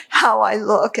how I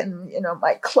look and,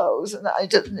 my clothes and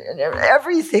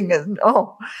everything is,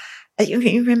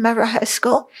 you remember high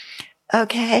school?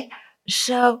 Okay.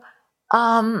 So,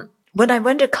 when I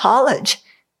went to college,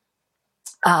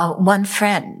 one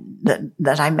friend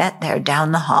that I met there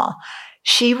down the hall,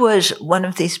 she was one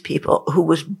of these people who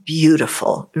was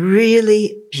beautiful,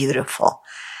 really beautiful.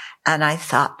 And I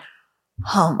thought,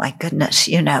 oh my goodness,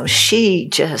 she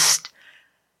just,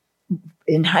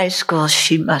 in high school,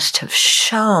 she must have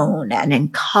shone. And in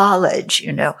college,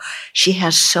 she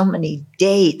has so many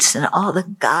dates and all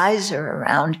the guys are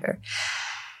around her.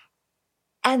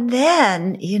 And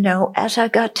then, as I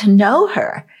got to know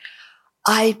her,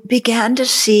 I began to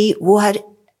see what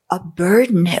a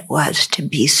burden it was to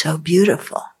be so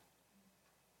beautiful.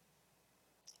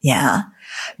 Yeah.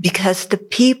 Because the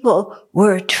people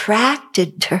were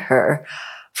attracted to her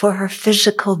for her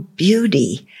physical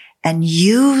beauty and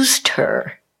used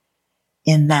her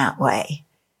in that way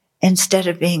instead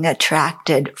of being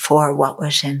attracted for what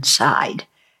was inside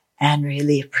and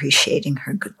really appreciating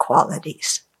her good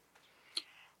qualities.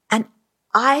 And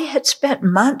I had spent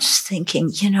months thinking,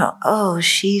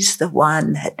 she's the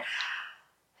one that,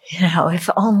 if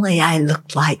only I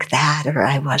looked like that or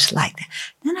I was like that.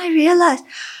 Then I realized,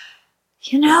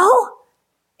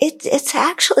 it's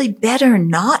actually better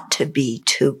not to be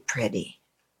too pretty.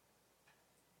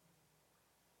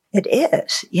 It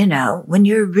is, when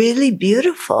you're really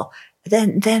beautiful,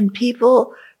 then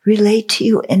people relate to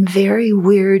you in very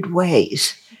weird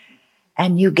ways.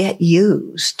 And you get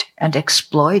used and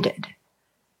exploited.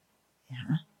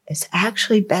 Yeah. It's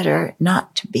actually better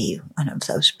not to be one of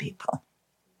those people.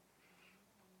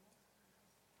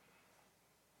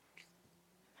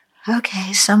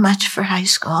 Okay, so much for high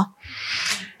school.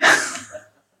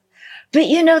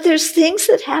 But there's things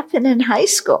that happen in high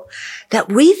school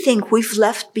that we think we've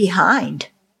left behind,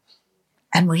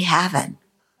 and we haven't.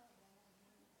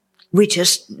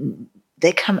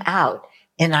 They come out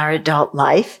in our adult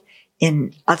life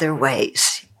in other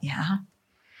ways, yeah?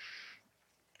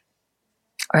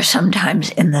 Or sometimes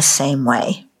in the same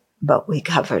way, but we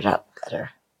cover it up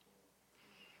better.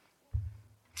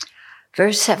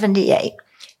 Verse 78,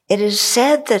 it is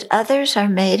said that others are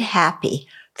made happy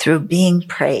through being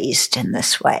praised in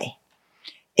this way.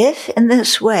 If in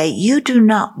this way you do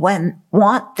not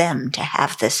want them to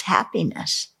have this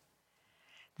happiness,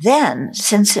 then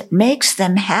since it makes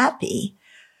them happy,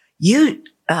 you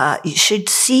should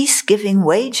cease giving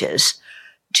wages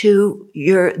to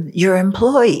your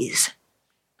employees.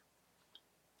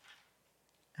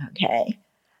 Okay.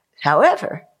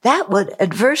 However, that would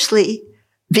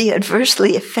be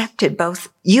adversely affected.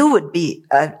 Both you would be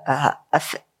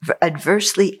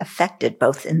adversely affected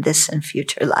both in this and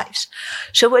future lives.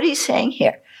 So what he's saying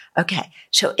here, okay,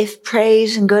 so if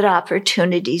praise and good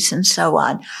opportunities and so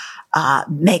on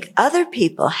make other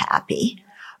people happy,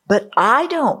 but I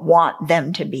don't want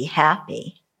them to be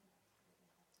happy,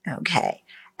 okay,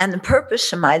 and the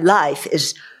purpose of my life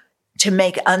is to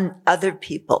make other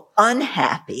people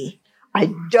unhappy.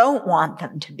 I don't want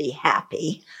them to be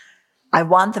happy. I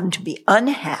want them to be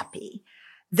unhappy.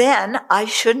 Then I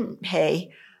shouldn't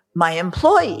pay my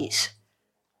employees,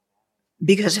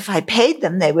 because if I paid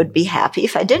them, they would be happy.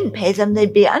 If I didn't pay them,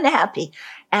 they'd be unhappy.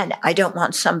 And I don't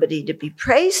want somebody to be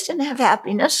praised and have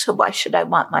happiness, so why should I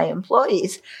want my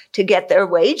employees to get their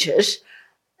wages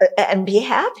and be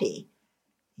happy?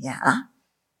 Yeah.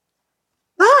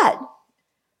 But,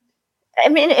 I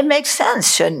mean, it makes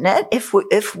sense, shouldn't it?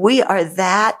 If we are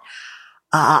that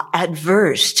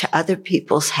adverse to other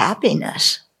people's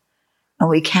happiness, and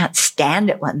we can't stand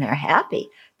it when they're happy,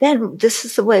 then this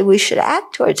is the way we should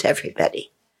act towards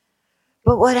everybody.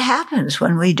 But what happens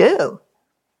when we do?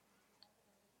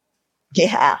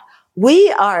 Yeah,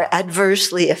 we are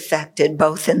adversely affected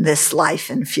both in this life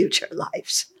and future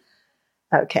lives.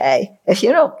 Okay? If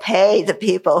you don't pay the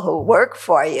people who work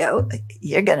for you,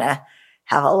 you're going to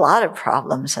have a lot of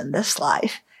problems in this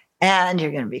life, and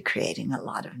you're going to be creating a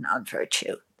lot of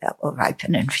non-virtue that will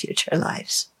ripen in future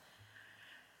lives.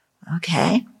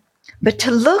 Okay? But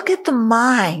to look at the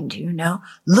mind,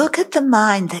 look at the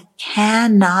mind that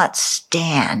cannot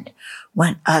stand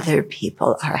when other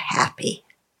people are happy,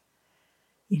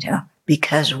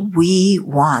 because we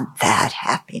want that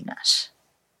happiness.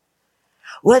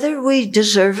 Whether we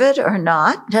deserve it or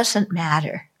not doesn't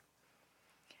matter.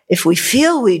 If we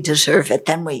feel we deserve it,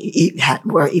 then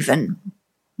we're even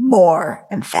more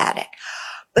emphatic.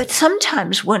 But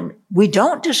sometimes when we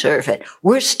don't deserve it,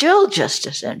 we're still just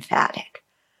as emphatic.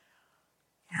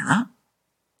 Yeah.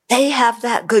 They have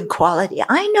that good quality.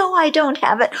 I know I don't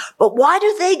have it, but why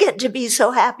do they get to be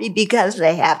so happy because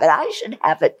they have it? I should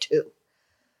have it too.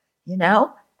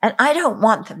 And I don't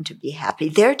want them to be happy.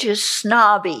 They're just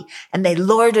snobby and they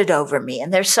lord it over me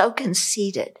and they're so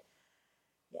conceited.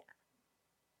 Yeah.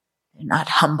 They're not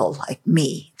humble like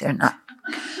me. They're not.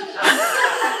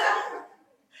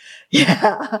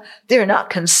 Yeah. They're not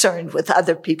concerned with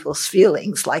other people's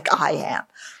feelings like I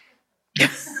am.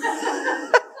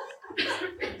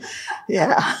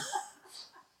 Yeah.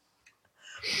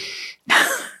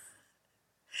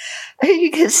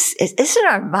 Because isn't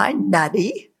our mind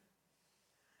nutty?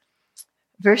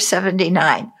 Verse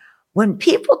 79, when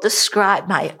people describe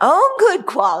my own good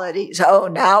qualities,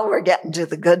 now we're getting to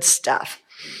the good stuff.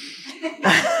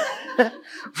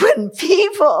 When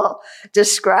people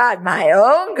describe my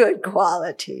own good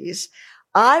qualities,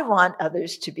 I want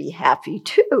others to be happy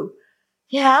too.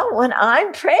 Yeah, when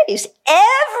I'm praised,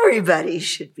 everybody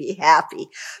should be happy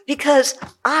because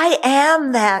I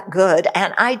am that good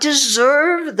and I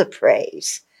deserve the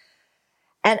praise.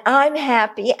 And I'm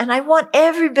happy and I want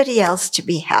everybody else to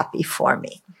be happy for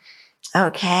me.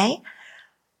 Okay?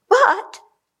 But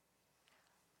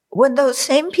when those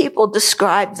same people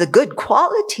describe the good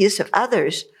qualities of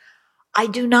others, I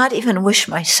do not even wish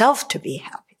myself to be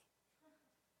happy.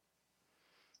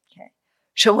 Okay?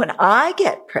 So when I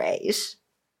get praise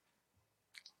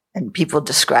and people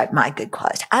describe my good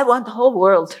qualities, I want the whole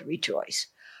world to rejoice.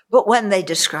 But when they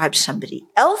describe somebody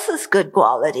else's good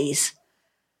qualities,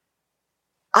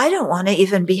 I don't want to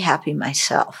even be happy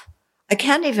myself. I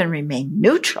can't even remain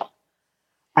neutral.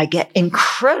 I get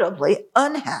incredibly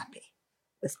unhappy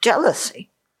with jealousy.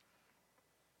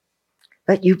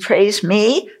 But you praise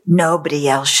me, nobody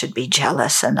else should be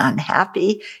jealous and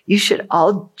unhappy. You should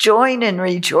all join in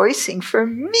rejoicing for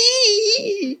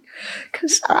me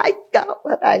because I got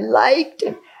what I liked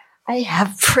and I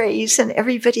have praise and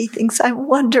everybody thinks I'm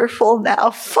wonderful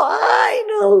now,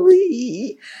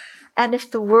 finally. And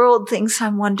if the world thinks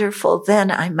I'm wonderful,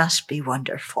 then I must be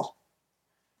wonderful.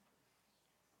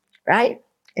 Right?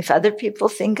 If other people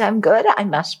think I'm good, I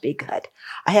must be good.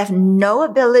 I have no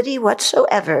ability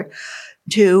whatsoever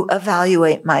to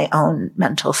evaluate my own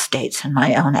mental states and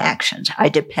my own actions. I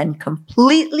depend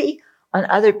completely on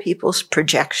other people's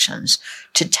projections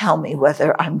to tell me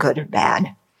whether I'm good or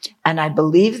bad. And I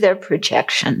believe their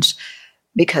projections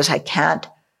because I can't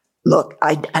look,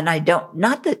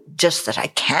 not that just that I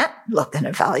can't look and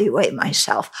evaluate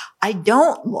myself. I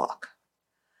don't look.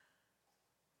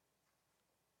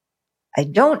 I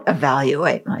don't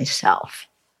evaluate myself.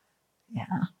 Yeah.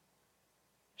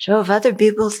 So if other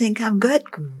people think I'm good,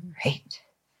 great.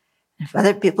 If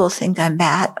other people think I'm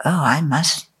bad, I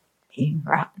must be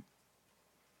rotten.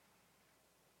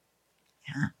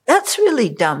 Yeah. That's really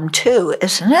dumb too,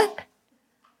 isn't it?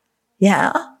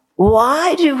 Yeah.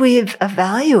 Why do we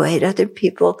evaluate other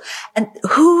people? And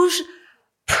whose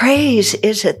praise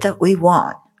is it that we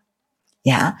want?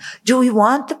 Yeah. Do we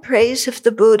want the praise of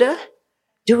the Buddha?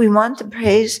 Do we want the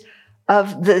praise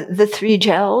of the three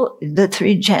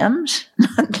gems?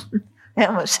 I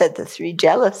almost said the three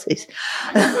jealousies.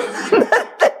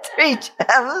 The three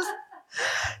gems.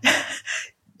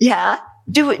 Yeah.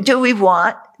 Do we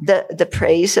want the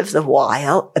praise of the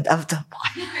wild of the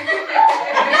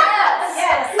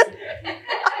Yes.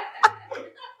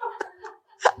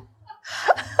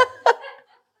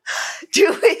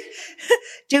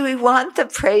 Do we want the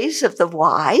praise of the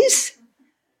wise?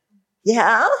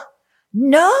 Yeah?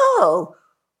 No.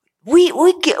 We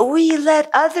let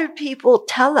other people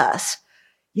tell us,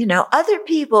 other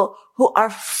people who are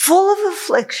full of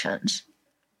afflictions,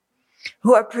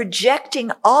 who are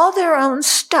projecting all their own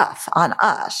stuff on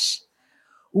us.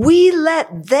 We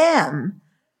let them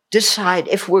decide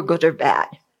if we're good or bad.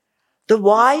 The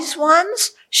wise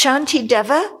ones,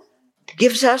 Shantideva,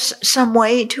 gives us some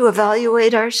way to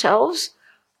evaluate ourselves.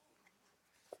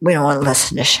 We don't want to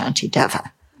listen to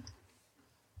Shantideva.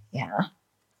 Yeah.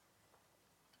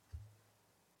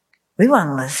 We want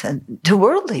to listen to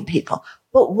worldly people.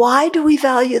 But why do we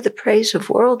value the praise of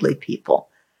worldly people?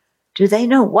 Do they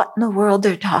know what in the world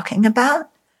they're talking about?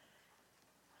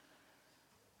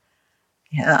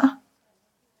 Yeah.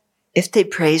 If they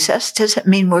praise us, does it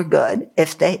mean we're good?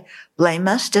 If they blame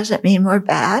us, does it mean we're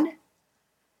bad?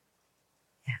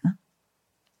 Yeah.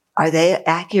 Are they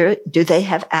accurate? Do they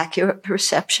have accurate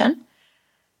perception?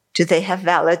 Do they have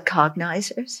valid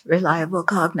cognizers, reliable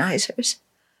cognizers?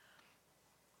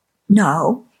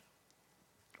 No.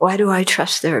 Why do I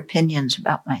trust their opinions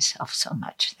about myself so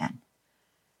much then?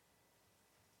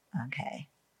 Okay.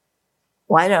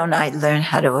 Why don't I learn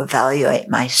how to evaluate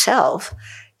myself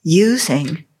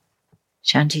using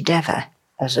Shantideva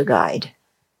as a guide?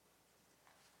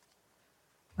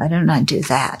 Why don't I do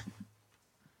that?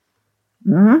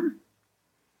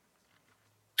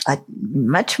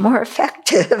 Much more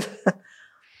effective.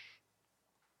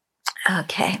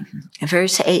 Okay,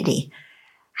 verse 80.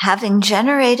 Having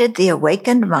generated the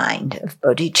awakened mind of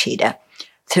bodhicitta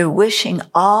through wishing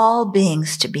all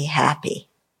beings to be happy.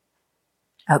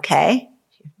 Okay?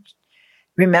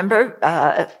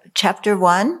 Remember chapter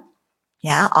 1?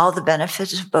 Yeah, all the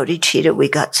benefits of bodhicitta. We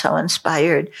got so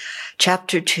inspired.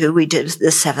 Chapter 2, we did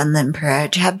the 7 limb prayer.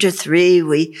 Chapter 3,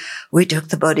 we took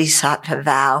the bodhisattva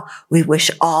vow. We wish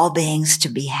all beings to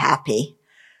be happy.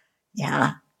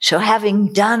 Yeah. So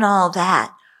having done all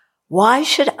that, why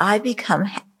should I become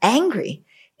angry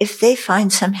if they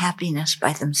find some happiness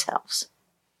by themselves?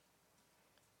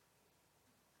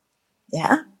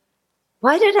 Yeah.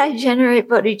 Why did I generate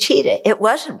bodhicitta? It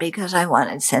wasn't because I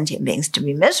wanted sentient beings to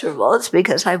be miserable. It's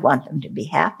because I want them to be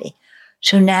happy.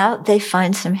 So now they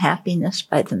find some happiness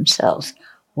by themselves.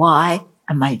 Why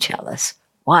am I jealous?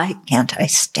 Why can't I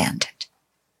stand it?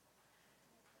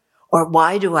 Or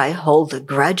why do I hold a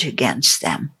grudge against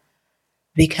them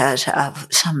because of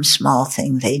some small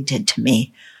thing they did to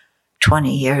me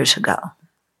 20 years ago?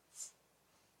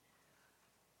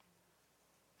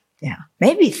 Yeah,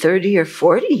 maybe 30 or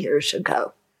 40 years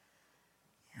ago.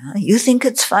 Yeah, you think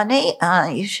it's funny?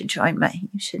 You should you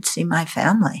should see my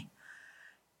family.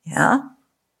 Yeah.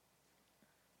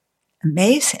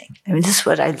 Amazing. I mean, this is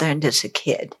what I learned as a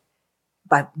kid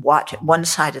by watching one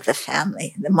side of the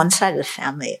family. Then one side of the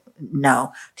family,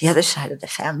 no. The other side of the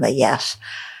family, yes.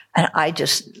 And I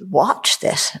just watched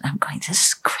this and I'm going, this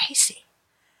is crazy.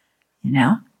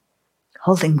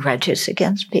 Holding grudges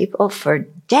against people for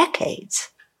decades.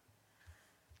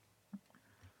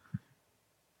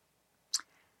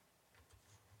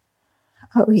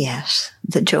 Oh, yes,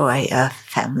 the joy of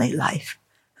family life.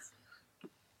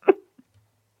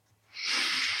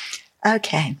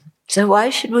 Okay, so why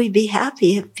should we be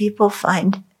happy if people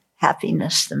find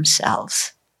happiness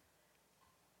themselves?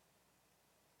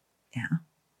 Yeah,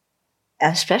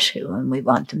 especially when we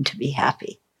want them to be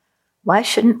happy. Why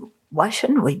shouldn't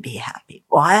we be happy?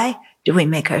 Why do we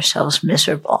make ourselves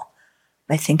miserable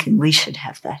by thinking we should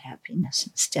have that happiness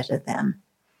instead of them?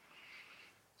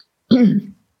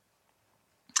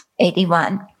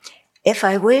 81. If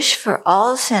I wish for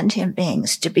all sentient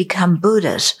beings to become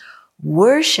Buddhas,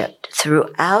 worshipped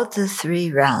throughout the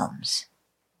 3 realms.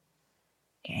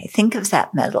 Okay, think of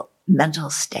that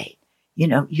mental state.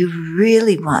 You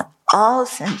really want all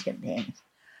sentient beings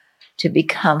to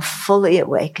become fully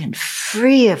awakened,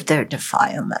 free of their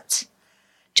defilements,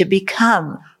 to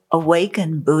become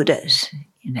awakened Buddhas,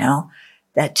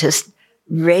 that just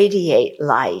radiate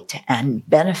light and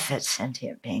benefit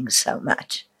sentient beings so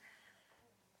much.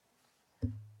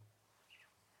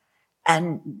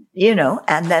 And,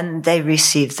 and then they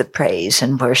receive the praise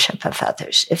and worship of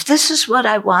others. If this is what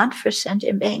I want for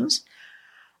sentient beings,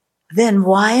 then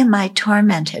why am I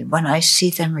tormented when I see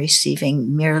them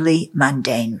receiving merely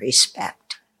mundane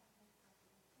respect?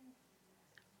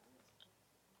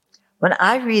 When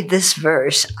I read this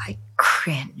verse, I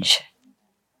cringe.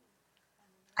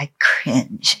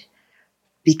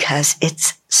 Because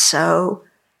it's so,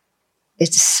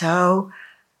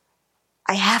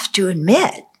 I have to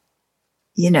admit,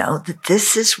 that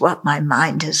this is what my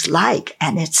mind is like.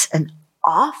 And it's an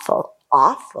awful,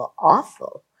 awful,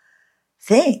 awful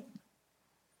thing.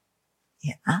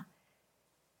 Yeah.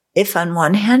 If on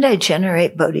one hand I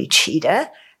generate bodhicitta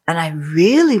and I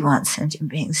really want sentient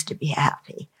beings to be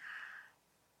happy,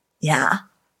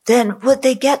 then would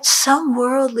they get some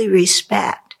worldly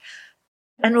respect?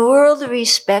 And worldly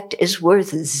respect is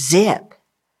worth zip.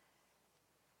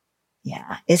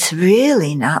 It's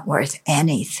really not worth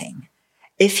anything.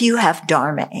 If you have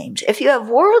dharma aims, if you have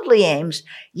worldly aims,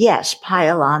 yes,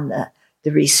 pile on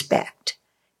the respect.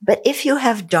 But if you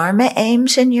have dharma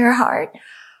aims in your heart,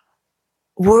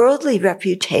 worldly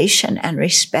reputation and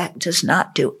respect does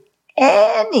not do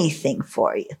anything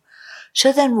for you.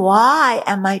 So then why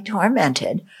am I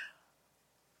tormented?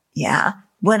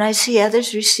 When I see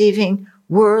others receiving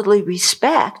worldly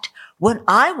respect, when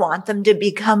I want them to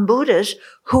become Buddhas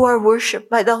who are worshipped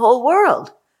by the whole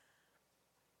world.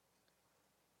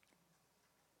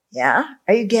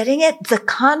 Are you getting it? The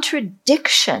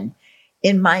contradiction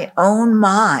in my own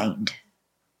mind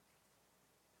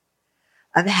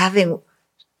of having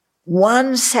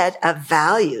one set of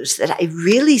values that I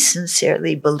really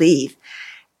sincerely believe,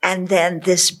 and then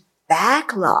this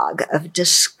backlog of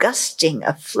disgusting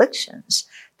afflictions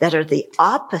that are the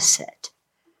opposite.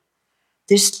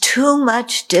 There's too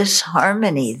much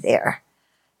disharmony there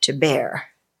to bear.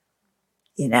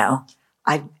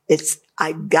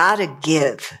 I've got to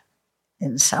give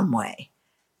in some way,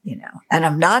 and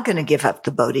I'm not going to give up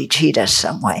the bodhicitta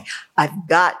some way. I've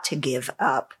got to give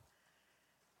up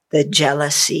the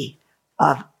jealousy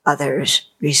of others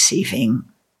receiving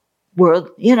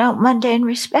mundane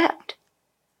respect.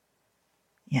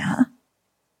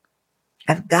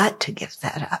 I've got to give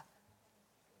that up.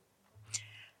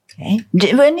 Okay.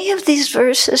 Do any of these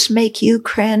verses make you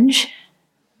cringe?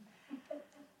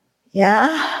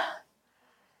 I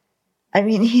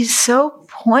mean, he's so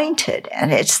pointed,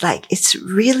 and it's like, it's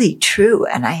really true,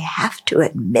 and I have to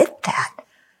admit that.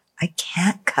 I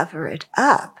can't cover it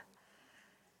up.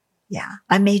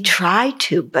 I may try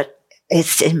to, but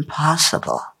it's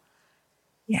impossible.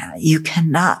 You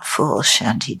cannot fool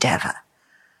Shantideva.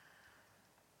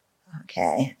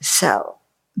 Okay, so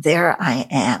there I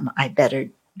am. I better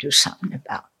do something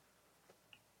about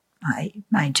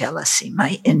my jealousy,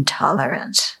 my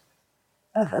intolerance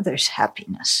of others'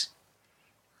 happiness,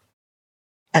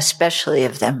 especially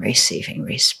of them receiving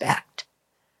respect.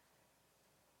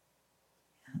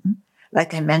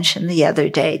 Like I mentioned the other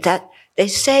day, that they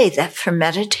say that for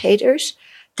meditators,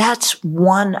 that's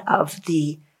one of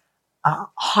the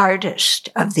hardest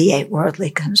of the 8 worldly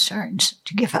concerns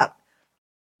to give up.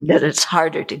 That it's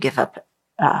harder to give up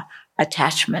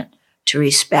attachment to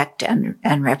respect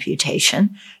and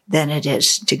reputation than it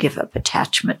is to give up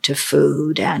attachment to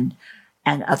food and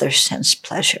other sense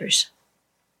pleasures.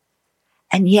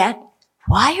 And yet,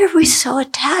 why are we so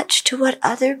attached to what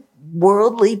other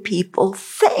worldly people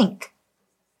think?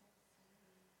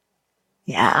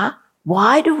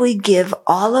 Why do we give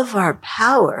all of our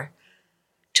power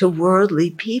to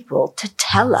worldly people to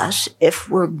tell us if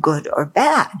we're good or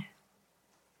bad?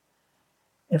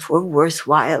 If we're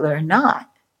worthwhile or not?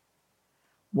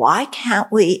 Why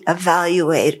can't we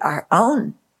evaluate our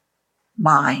own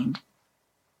mind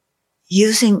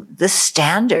using the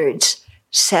standards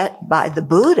set by the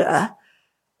Buddha,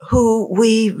 who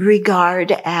we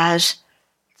regard as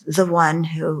the one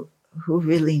who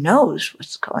really knows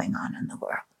what's going on in the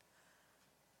world?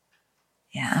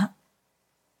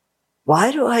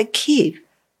 Why do I keep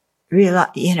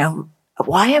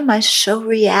why am I so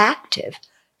reactive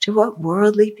to what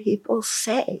worldly people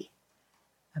say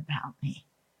about me?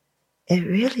 It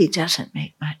really doesn't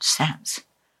make much sense.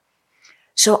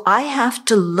 So I have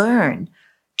to learn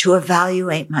to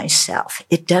evaluate myself.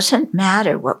 It doesn't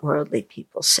matter what worldly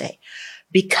people say,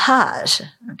 because,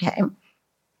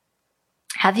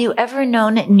 have you ever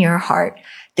known in your heart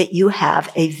that you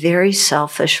have a very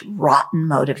selfish, rotten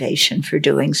motivation for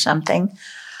doing something,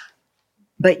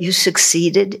 but you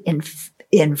succeeded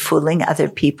in fooling other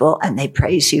people and they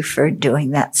praise you for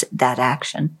doing that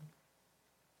action?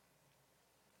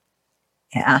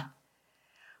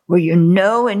 Where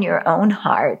in your own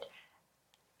heart,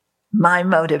 my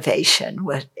motivation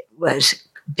was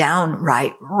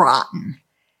downright rotten.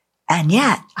 And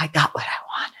yet I got what I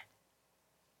wanted.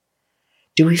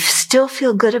 Do we still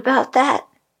feel good about that?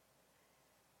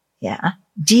 Yeah.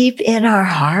 Deep in our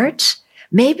hearts,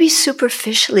 maybe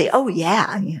superficially, oh yeah,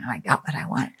 I got what I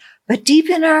want. But deep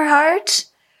in our hearts,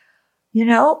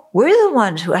 we're the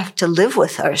ones who have to live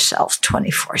with ourselves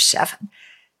 24/7.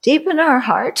 Deep in our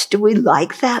hearts, do we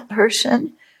like that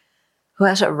person who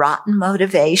has a rotten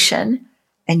motivation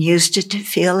and used it to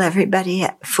fool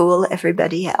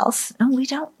everybody else? No, we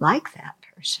don't like that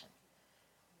person.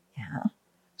 Yeah.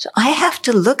 So I have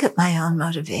to look at my own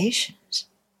motivations.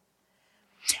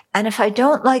 And if I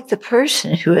don't like the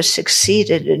person who has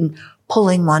succeeded in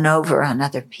pulling one over on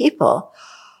other people,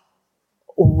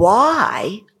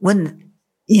 why, when,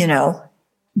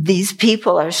 these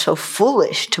people are so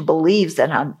foolish to believe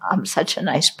that I'm such a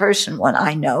nice person when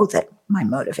I know that my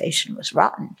motivation was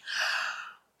rotten?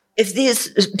 If these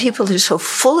people are so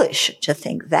foolish to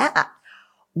think that,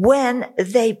 when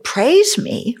they praise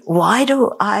me, why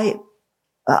do I,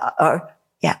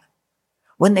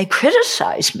 when they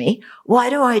criticize me, why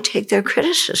do I take their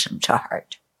criticism to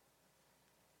heart?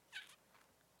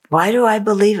 Why do I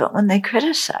believe it when they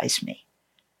criticize me?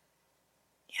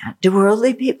 Yeah. Do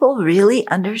worldly people really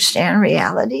understand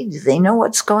reality? Do they know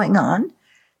what's going on?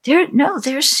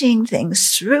 They're seeing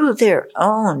things through their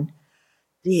own,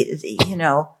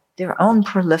 their own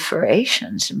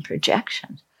proliferations and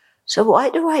projections. So why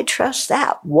do I trust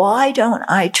that? Why don't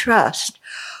I trust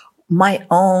my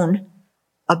own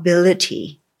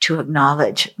ability to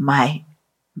acknowledge my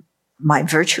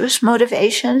virtuous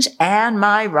motivations and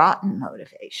my rotten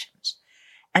motivations?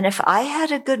 And if I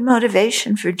had a good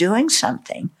motivation for doing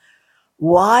something,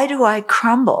 why do I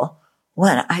crumble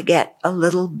when I get a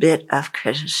little bit of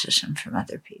criticism from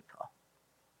other people?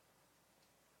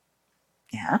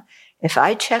 Yeah. If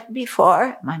I checked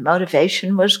before, my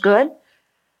motivation was good,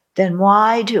 then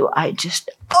why do I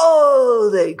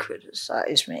they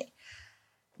criticize me?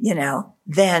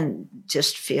 Then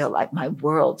just feel like my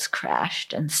world's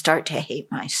crashed and start to hate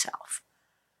myself.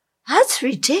 That's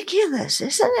ridiculous,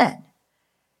 isn't it?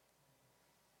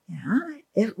 Yeah.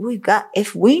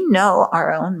 If we know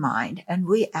our own mind and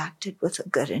we acted with a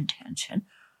good intention,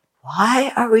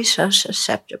 why are we so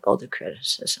susceptible to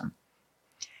criticism?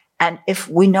 And if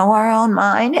we know our own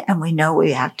mind and we know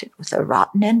we acted with a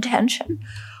rotten intention,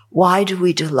 why do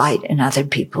we delight in other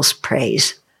people's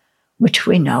praise, which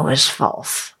we know is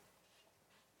false?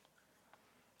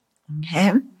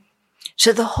 Okay?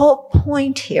 So the whole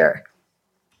point here,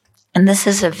 and this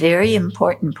is a very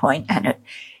important point, and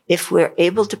if we're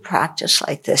able to practice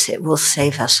like this, it will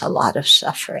save us a lot of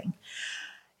suffering.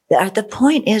 The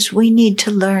point is we need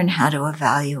to learn how to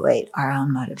evaluate our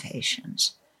own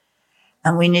motivations.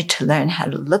 And we need to learn how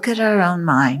to look at our own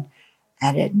mind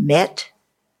and admit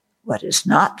what is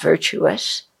not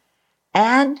virtuous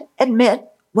and admit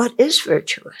what is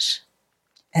virtuous.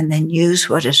 And then use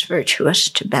what is virtuous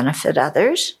to benefit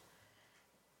others.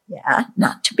 Yeah,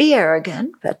 not to be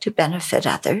arrogant, but to benefit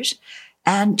others.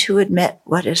 And to admit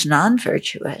what is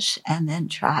non-virtuous and then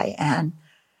try and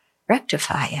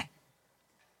rectify it.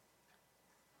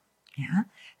 Yeah.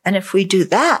 And if we do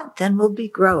that, then we'll be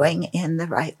growing in the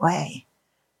right way.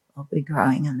 We'll be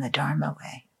growing in the Dharma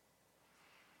way.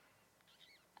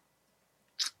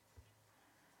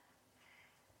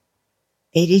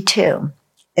 '82.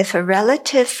 If a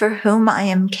relative for whom I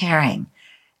am caring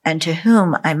and to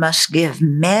whom I must give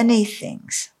many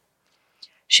things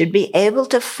should be able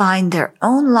to find their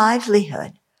own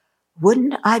livelihood,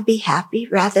 wouldn't I be happy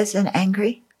rather than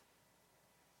angry?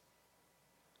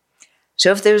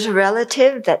 So if there's a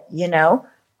relative that,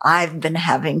 I've been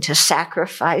having to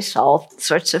sacrifice all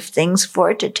sorts of things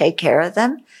for to take care of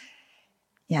them,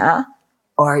 yeah,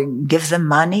 or give them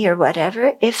money or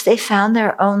whatever, if they found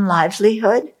their own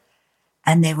livelihood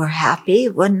and they were happy,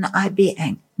 wouldn't I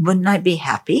be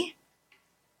happy?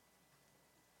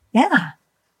 Yeah.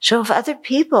 So if other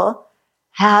people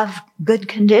have good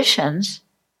conditions,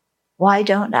 why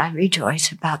don't I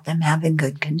rejoice about them having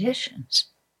good conditions?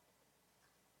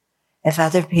 If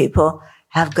other people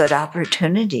have good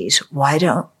opportunities, why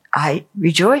don't I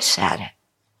rejoice at it?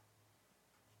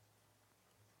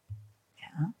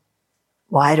 Yeah.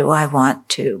 Why do I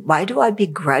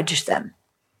begrudge them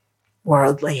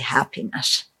worldly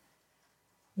happiness?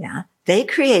 Yeah. They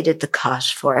created the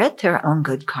cause for it, their own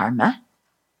good karma.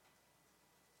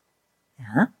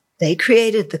 Yeah. They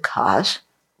created the cause.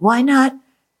 Why not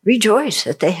rejoice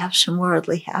that they have some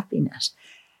worldly happiness?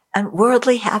 And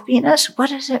worldly happiness, what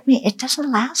does it mean? It doesn't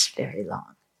last very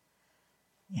long.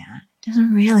 Yeah. It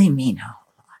doesn't really mean a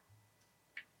whole lot.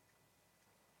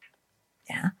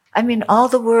 Yeah. I mean, all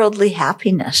the worldly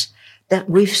happiness that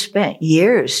we've spent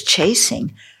years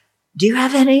chasing. Do you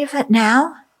have any of it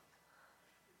now?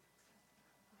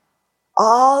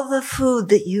 All the food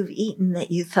that you've eaten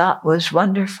that you thought was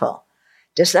wonderful,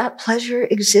 does that pleasure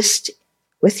exist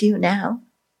with you now?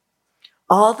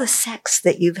 All the sex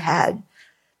that you've had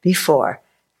before,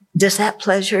 does that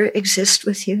pleasure exist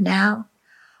with you now?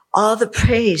 All the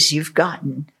praise you've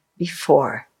gotten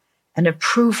before and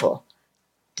approval,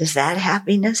 does that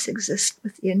happiness exist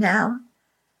with you now?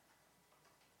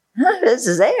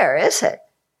 It's there, is it?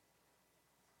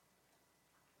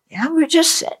 Yeah, we're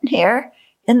just sitting here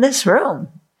in this room.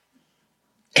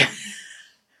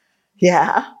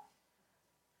 Yeah.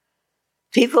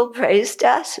 People praised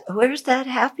us. Where's that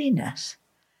happiness?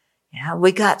 Yeah,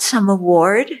 we got some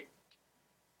award.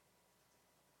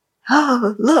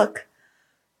 Oh, look,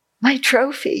 my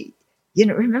trophy. You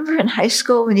know, remember in high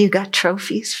school when you got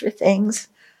trophies for things?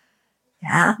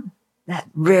 Yeah, that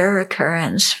rare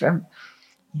occurrence from,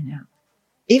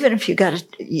 even if you got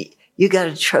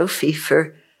a trophy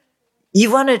for, you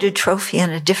wanted a trophy on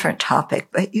a different topic,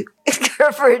 but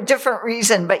for a different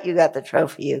reason, but you got the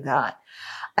trophy you got.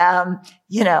 And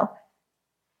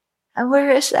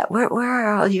where is that? Where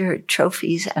are all your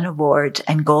trophies and awards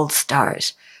and gold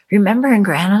stars? Remember in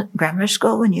grammar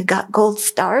school when you got gold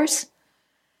stars?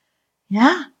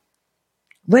 Yeah.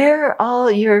 Where are all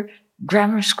your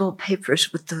grammar school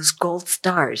papers with those gold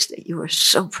stars that you were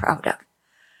so proud of?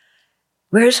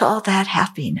 Where's all that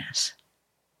happiness?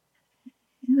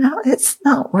 It's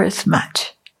not worth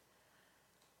much.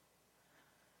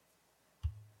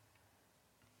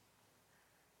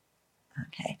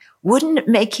 Okay. Wouldn't it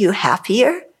make you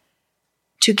happier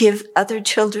to give other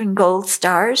children gold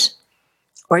stars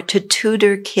or to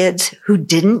tutor kids who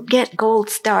didn't get gold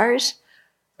stars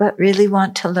but really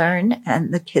want to learn,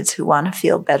 and the kids who want to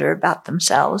feel better about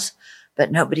themselves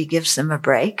but nobody gives them a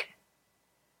break?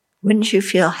 Wouldn't you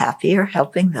feel happier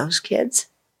helping those kids?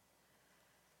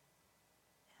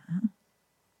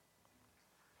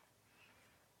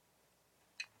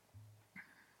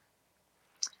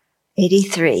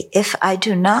 83. If I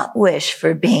do not wish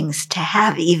for beings to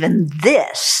have even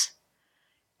this,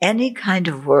 any kind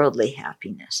of worldly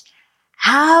happiness,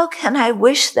 how can I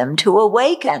wish them to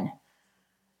awaken?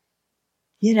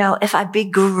 If I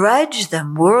begrudge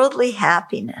them worldly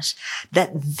happiness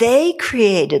that they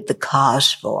created the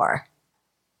cause for,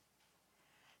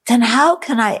 then how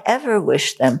can I ever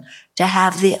wish them to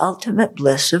have the ultimate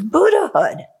bliss of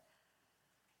Buddhahood?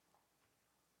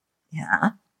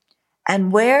 Yeah.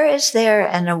 And where is there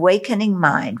an awakening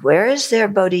mind? Where is there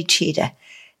bodhicitta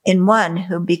in one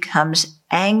who becomes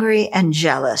angry and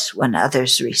jealous when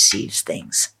others receive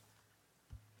things?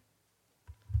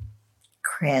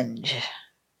 Cringe.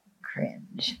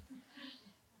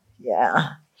 Yeah,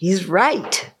 he's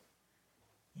right.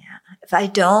 Yeah. If I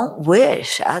don't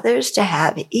wish others to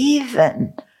have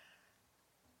even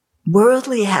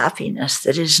worldly happiness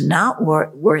that is not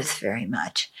worth very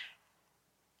much,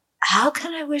 how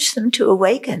can I wish them to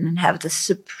awaken and have the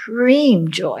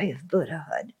supreme joy of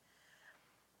Buddhahood?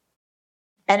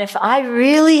 And if I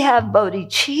really have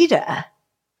bodhicitta,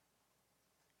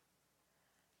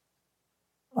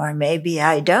 or maybe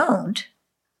I don't,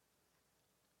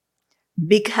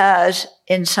 because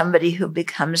in somebody who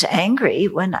becomes angry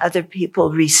when other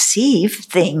people receive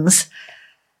things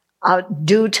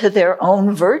due to their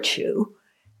own virtue,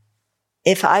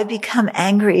 if I become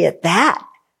angry at that,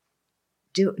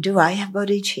 do I have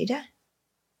bodhicitta?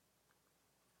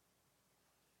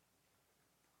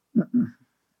 Mm-mm.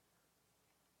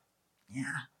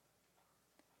 Yeah.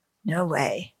 No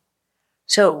way.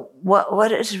 So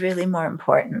what is really more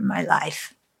important in my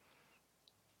life?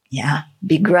 Yeah.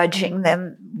 Begrudging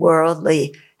them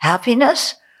worldly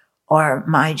happiness or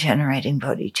my generating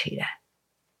bodhicitta?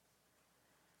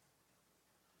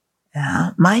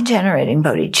 My generating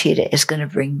bodhicitta is going to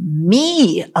bring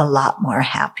me a lot more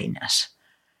happiness.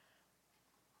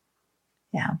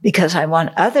 Yeah, because I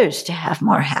want others to have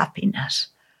more happiness.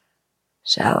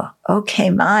 So, okay,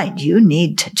 mind, you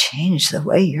need to change the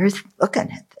way you're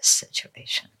looking at this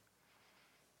situation.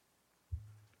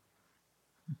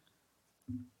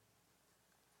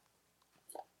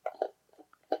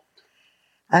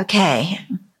 Okay,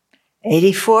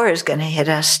 84 is going to hit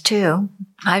us too.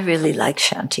 I really like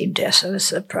Shanti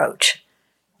Deso's approach.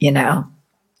 He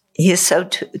is so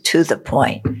to the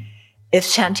point. If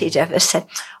Shantideva said,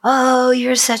 "Oh,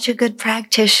 you're such a good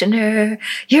practitioner.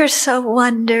 You're so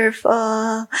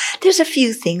wonderful. There's a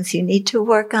few things you need to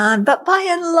work on, but by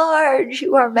and large,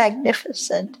 you are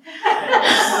magnificent."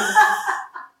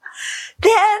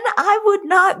 Then I would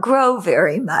not grow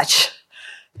very much.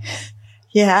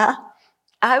 Yeah.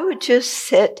 I would just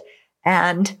sit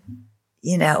and,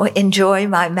 enjoy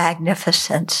my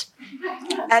magnificence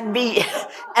and be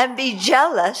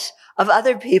jealous of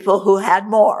other people who had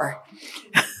more.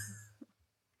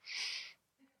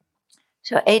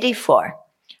 So 84.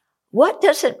 What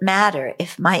does it matter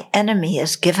if my enemy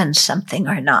is given something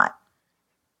or not?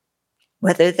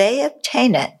 Whether they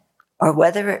obtain it or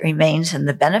whether it remains in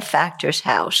the benefactor's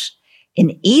house,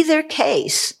 in either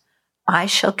case, I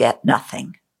shall get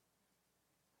nothing.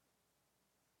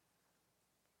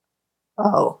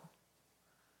 Oh,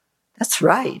 that's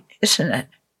right, isn't it?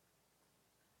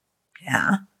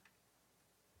 Yeah.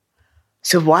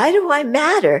 So why do I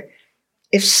matter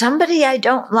if somebody I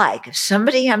don't like, if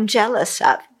somebody I'm jealous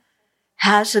of,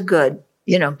 has a good,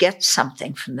 gets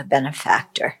something from the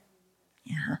benefactor?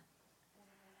 Yeah.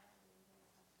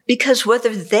 Because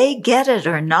whether they get it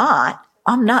or not,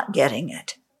 I'm not getting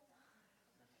it.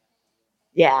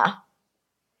 Yeah.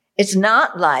 It's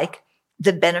not like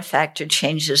the benefactor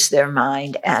changes their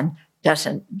mind and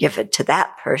doesn't give it to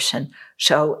that person.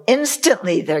 So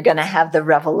instantly they're going to have the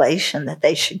revelation that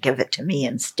they should give it to me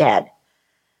instead.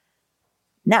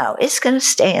 No, it's going to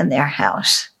stay in their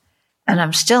house, and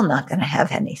I'm still not going to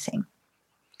have anything.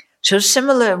 So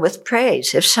similar with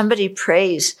praise. If somebody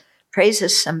praises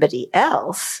somebody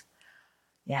else,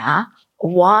 yeah,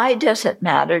 why does it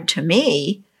matter to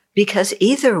me? Because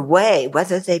either way,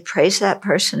 whether they praise that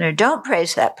person or don't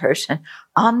praise that person,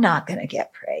 I'm not going to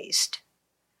get praised.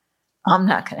 I'm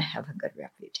not going to have a good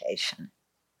reputation.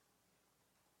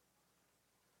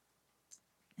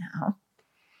 No.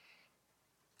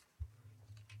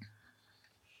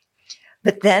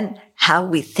 But then how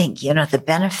we think, the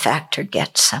benefactor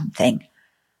gets something.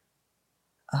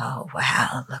 Oh,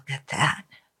 wow, look at that.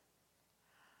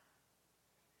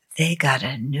 They got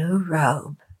a new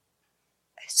robe.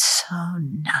 It's so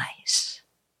nice.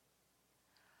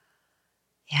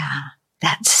 Yeah,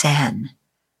 that Zen,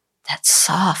 that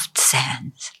soft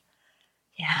Zen.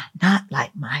 Yeah, not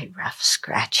like my rough,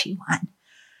 scratchy one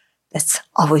that's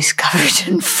always covered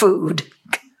in food.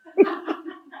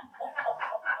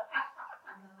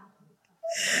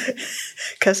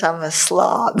 Because I'm a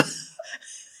slob.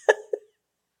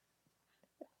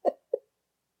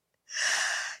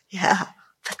 Yeah,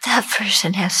 but that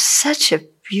person has such a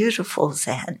beautiful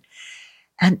Zen.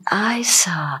 And I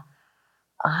saw,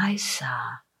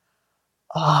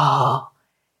 oh,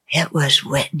 it was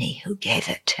Whitney who gave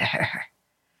it to her.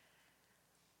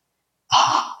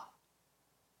 Oh,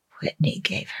 Whitney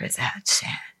gave her that Zen.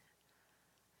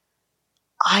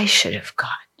 I should have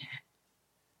gotten it.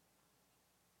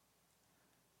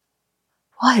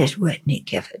 Why did Whitney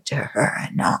give it to her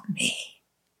and not me?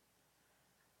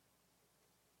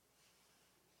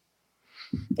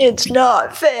 It's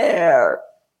not fair.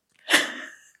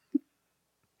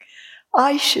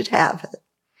 I should have it.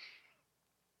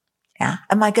 Yeah.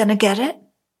 Am I going to get it?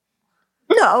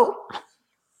 No.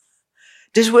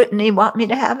 Does Whitney want me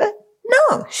to have it?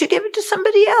 No. She gave it to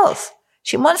somebody else.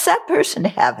 She wants that person to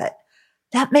have it.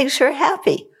 That makes her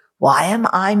happy. Why am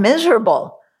I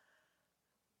miserable?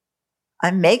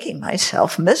 I'm making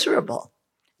myself miserable.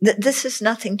 This has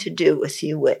nothing to do with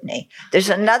you, Whitney. There's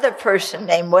another person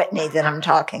named Whitney that I'm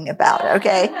talking about,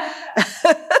 okay?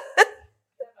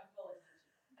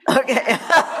 Okay.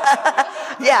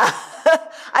 Yeah.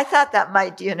 I thought that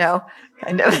might,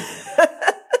 kind of.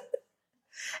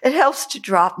 It helps to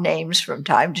drop names from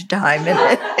time to time,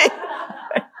 and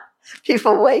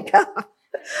people wake up.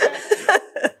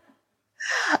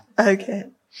 Okay.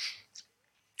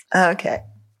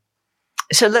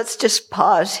 So let's just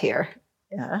pause here.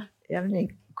 Yeah. Do you have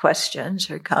any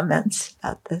questions or comments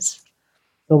about this?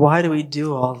 So why do we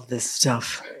do all of this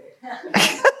stuff?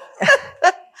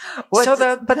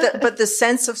 But the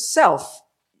sense of self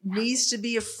needs to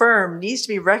be affirmed, needs to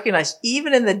be recognized,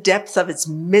 even in the depths of its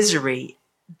misery.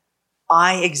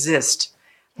 I exist.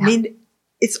 Yeah. I mean,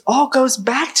 it all goes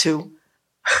back to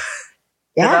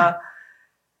yeah.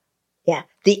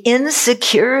 The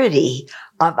insecurity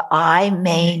of I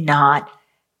may not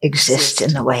exist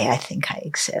in the way I think I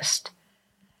exist.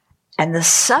 And the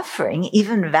suffering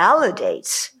even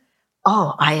validates,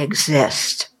 oh, I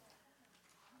exist.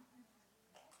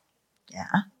 Yeah.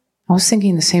 I was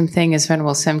thinking the same thing as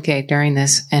Venerable Semke during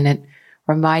this, and it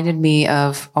reminded me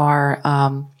of our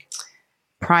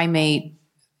primate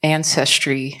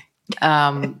ancestry.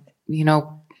 The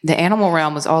animal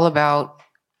realm was all about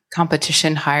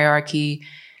competition, hierarchy.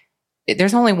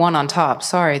 There's only one on top.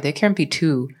 Sorry, there can't be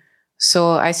two.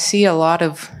 So I see a lot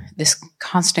of this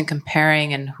constant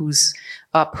comparing and who's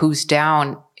up, who's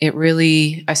down.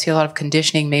 I see a lot of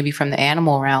conditioning maybe from the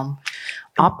animal realm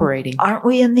operating. Aren't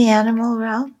we in the animal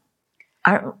realm?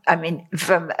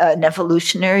 from an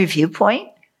evolutionary viewpoint,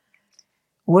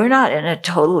 we're not in a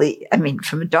totally,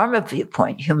 from a Dharma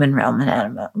viewpoint, human realm and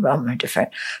animal realm are different.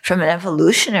 From an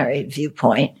evolutionary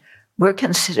viewpoint, we're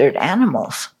considered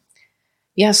animals.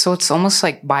 Yeah, so it's almost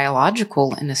like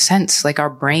biological in a sense, like our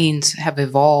brains have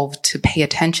evolved to pay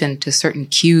attention to certain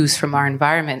cues from our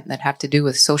environment that have to do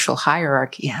with social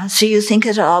hierarchy. Yeah, so you think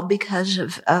it's all because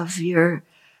of your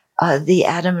the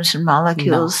atoms and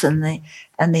molecules and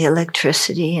the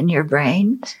electricity in your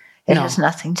brain? It has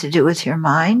nothing to do with your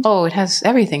mind? Oh, it has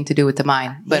everything to do with the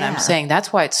mind. But I'm saying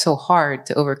that's why it's so hard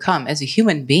to overcome. As a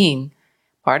human being,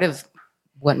 part of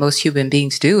what most human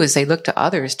beings do is they look to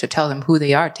others to tell them who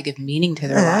they are, to give meaning to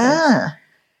their lives.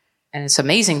 And it's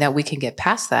amazing that we can get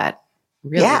past that,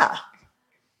 really. Yeah.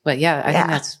 But I think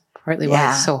that's partly why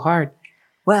it's so hard.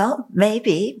 Well,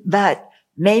 maybe, but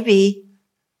maybe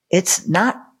it's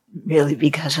not really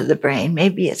because of the brain.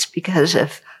 Maybe it's because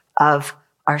of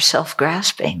our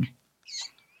self-grasping.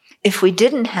 If we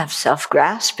didn't have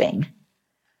self-grasping,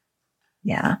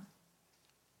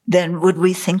 then would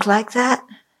we think like that?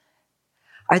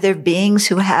 Are there beings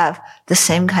who have the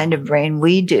same kind of brain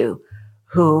we do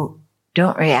who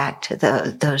don't react to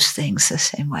those things the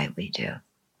same way we do?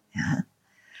 Yeah.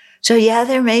 So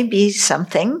there may be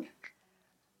something,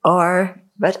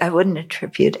 but I wouldn't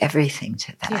attribute everything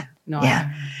to that.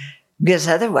 Because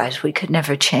otherwise we could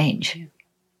never change.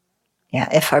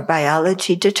 If our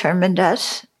biology determined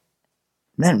us,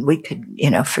 then we could,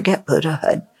 forget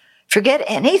Buddhahood. Forget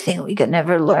anything. We could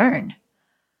never learn.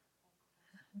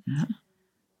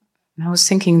 I was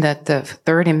thinking that the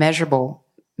third immeasurable,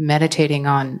 meditating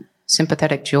on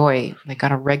sympathetic joy, like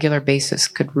on a regular basis,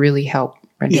 could really help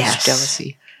reduce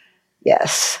jealousy.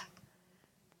 Yes.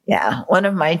 Yeah. One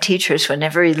of my teachers,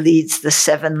 whenever he leads the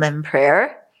 7-limb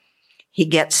prayer, he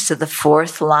gets to the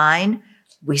 4th line,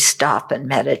 we stop and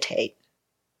meditate.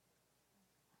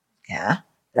 Yeah.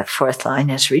 The 4th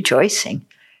line is rejoicing.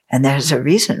 And there's a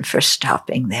reason for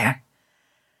stopping there.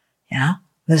 Yeah.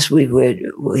 Because we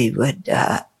would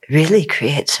really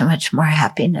create so much more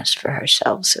happiness for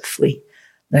ourselves if we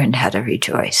learned how to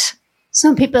rejoice.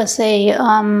 Some people say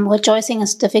rejoicing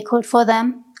is difficult for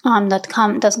them. That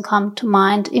doesn't come to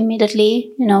mind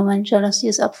immediately, when jealousy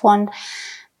is upfront.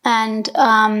 And,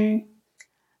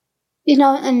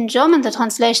 in German, the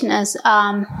translation is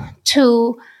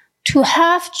to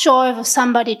have joy with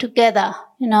somebody together.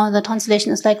 The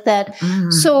translation is like that.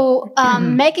 So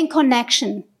making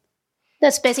connection.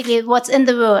 That's basically what's in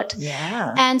the word.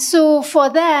 Yeah. And so for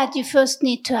that, you first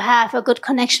need to have a good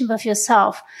connection with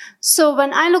yourself. So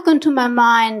when I look into my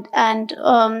mind and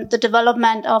the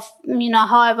development of,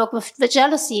 how I work with the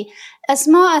jealousy, as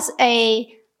more as I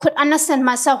could understand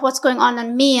myself, what's going on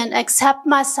in me, and accept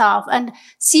myself and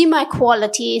see my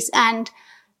qualities and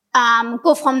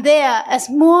go from there, as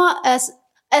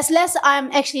less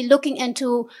I'm actually looking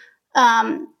into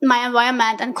my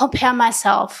environment and compare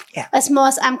myself. As more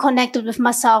as I'm connected with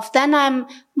myself, then I'm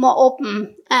more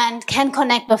open and can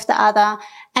connect with the other,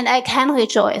 and I can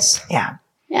rejoice. Yeah.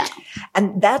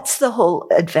 And that's the whole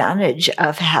advantage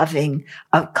of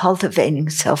cultivating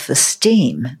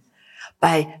self-esteem,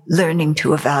 by learning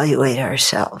to evaluate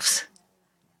ourselves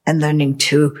and learning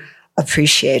to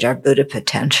appreciate our Buddha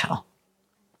potential.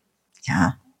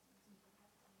 Yeah.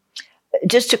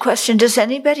 Just a question. Does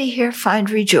anybody here find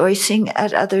rejoicing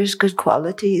at others' good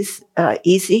qualities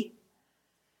easy?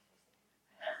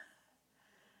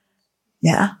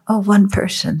 Yeah. Oh, one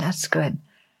person. That's good.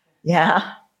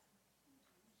 Yeah.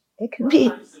 It can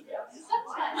be.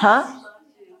 Huh?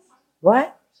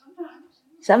 What?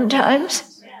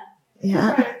 Sometimes?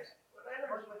 Yeah.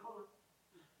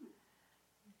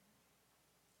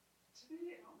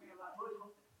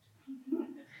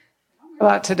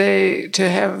 About today to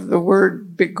have the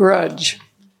word begrudge,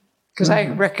 because I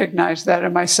recognize that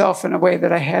in myself in a way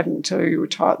that I hadn't until you were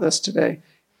taught this today.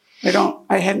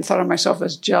 I hadn't thought of myself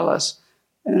as jealous,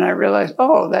 and then I realized,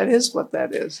 that is what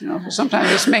that is. So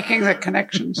sometimes it's making the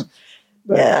connections.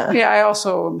 But I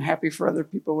also am happy for other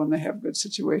people when they have good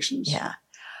situations.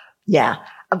 Yeah.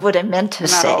 What I meant to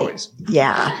say. Not always.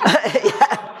 Yeah.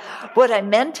 What I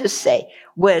meant to say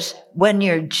was, when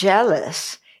you're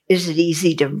jealous, is it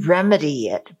easy to remedy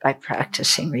it by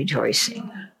practicing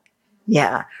rejoicing?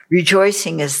 Yeah.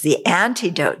 Rejoicing is the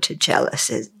antidote to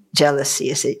jealousy.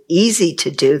 Is it easy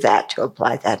to do that, to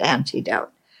apply that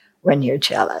antidote when you're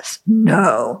jealous?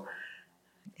 No.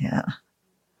 Yeah.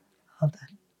 Hold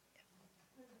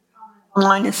on.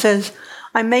 Line, it says,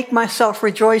 I make myself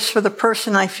rejoice for the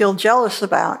person I feel jealous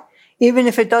about. Even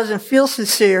if it doesn't feel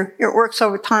sincere, it works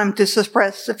over time to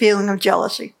suppress the feeling of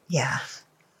jealousy. Yeah.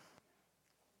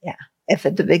 If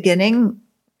at the beginning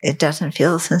it doesn't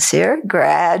feel sincere,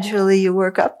 gradually you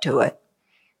work up to it.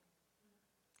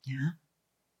 Yeah.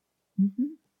 Mm-hmm.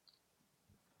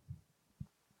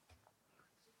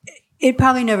 It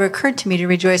probably never occurred to me to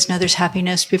rejoice in others'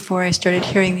 happiness before I started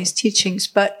hearing these teachings.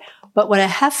 But what I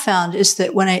have found is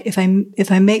that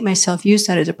if I make myself use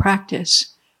that as a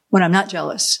practice, when I'm not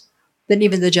jealous, then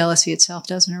even the jealousy itself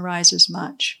doesn't arise as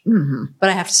much. Mm-hmm. But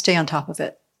I have to stay on top of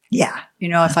it. Yeah.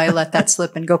 If I let that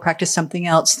slip and go practice something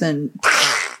else, then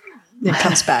it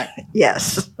comes back.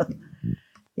 Yes.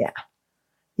 Yeah.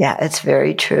 Yeah, it's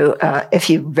very true. If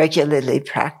you regularly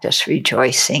practice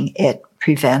rejoicing, it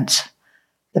prevents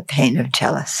the pain of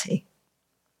jealousy.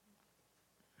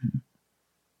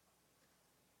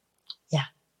 Yeah.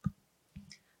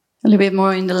 A little bit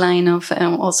more in the line of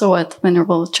also what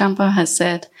Venerable Champa has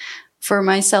said. For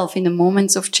myself, in the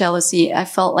moments of jealousy, I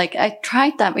felt like I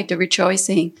tried that with the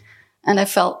rejoicing, and I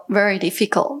felt very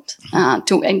difficult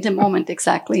to in the moment,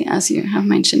 exactly as you have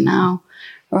mentioned now,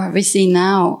 or we see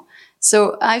now.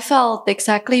 So I felt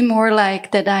exactly more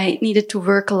like that I needed to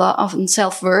work a lot on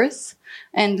self-worth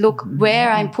and look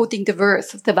where I'm putting the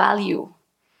worth, the value.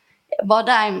 What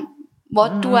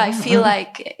do I feel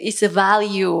like is a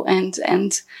value,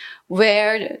 and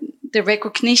where the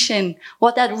recognition,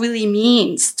 what that really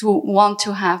means to want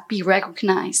to be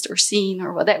recognized or seen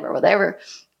or whatever.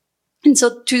 And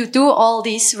so to do all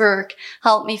this work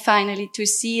helped me finally to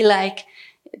see,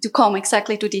 to come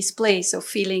exactly to this place of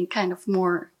feeling kind of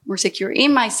more secure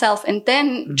in myself. And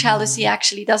then jealousy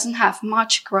actually doesn't have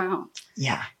much ground.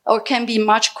 Yeah. Or can be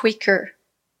much quicker.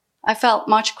 I felt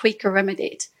much quicker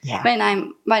remedied when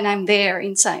I'm there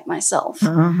inside myself.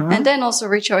 Mm-hmm. And then also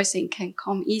rejoicing can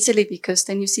come easily, because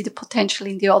then you see the potential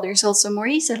in the others also more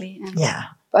easily. And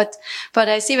But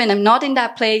I see when I'm not in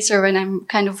that place, or when I'm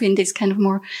kind of in this kind of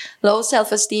more low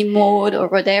self-esteem mode or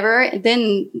whatever,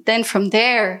 then from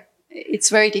there,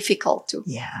 it's very difficult to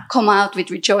come out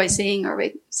with rejoicing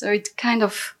so it kind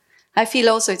of, I feel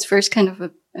also it's first kind of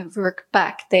a work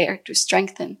back there to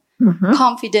strengthen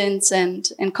confidence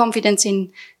and confidence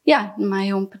in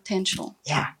my own potential.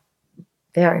 Yeah,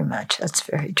 very much. That's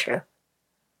very true.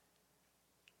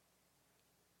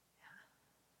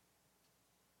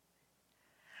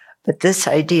 But this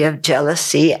idea of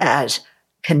jealousy as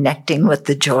connecting with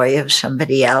the joy of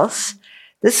somebody else,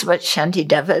 this is what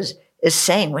Shantideva is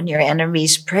saying. When your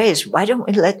enemies praise, why don't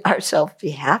we let ourselves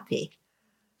be happy?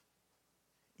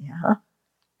 Yeah.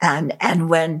 And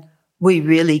when we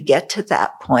really get to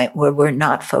that point where we're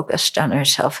not focused on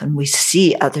ourselves and we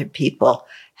see other people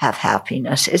have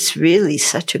happiness, it's really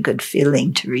such a good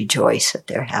feeling to rejoice at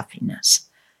their happiness,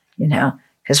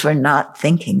 because we're not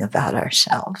thinking about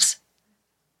ourselves.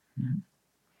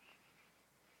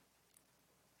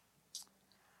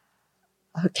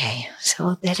 Okay, so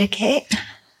I'll dedicate.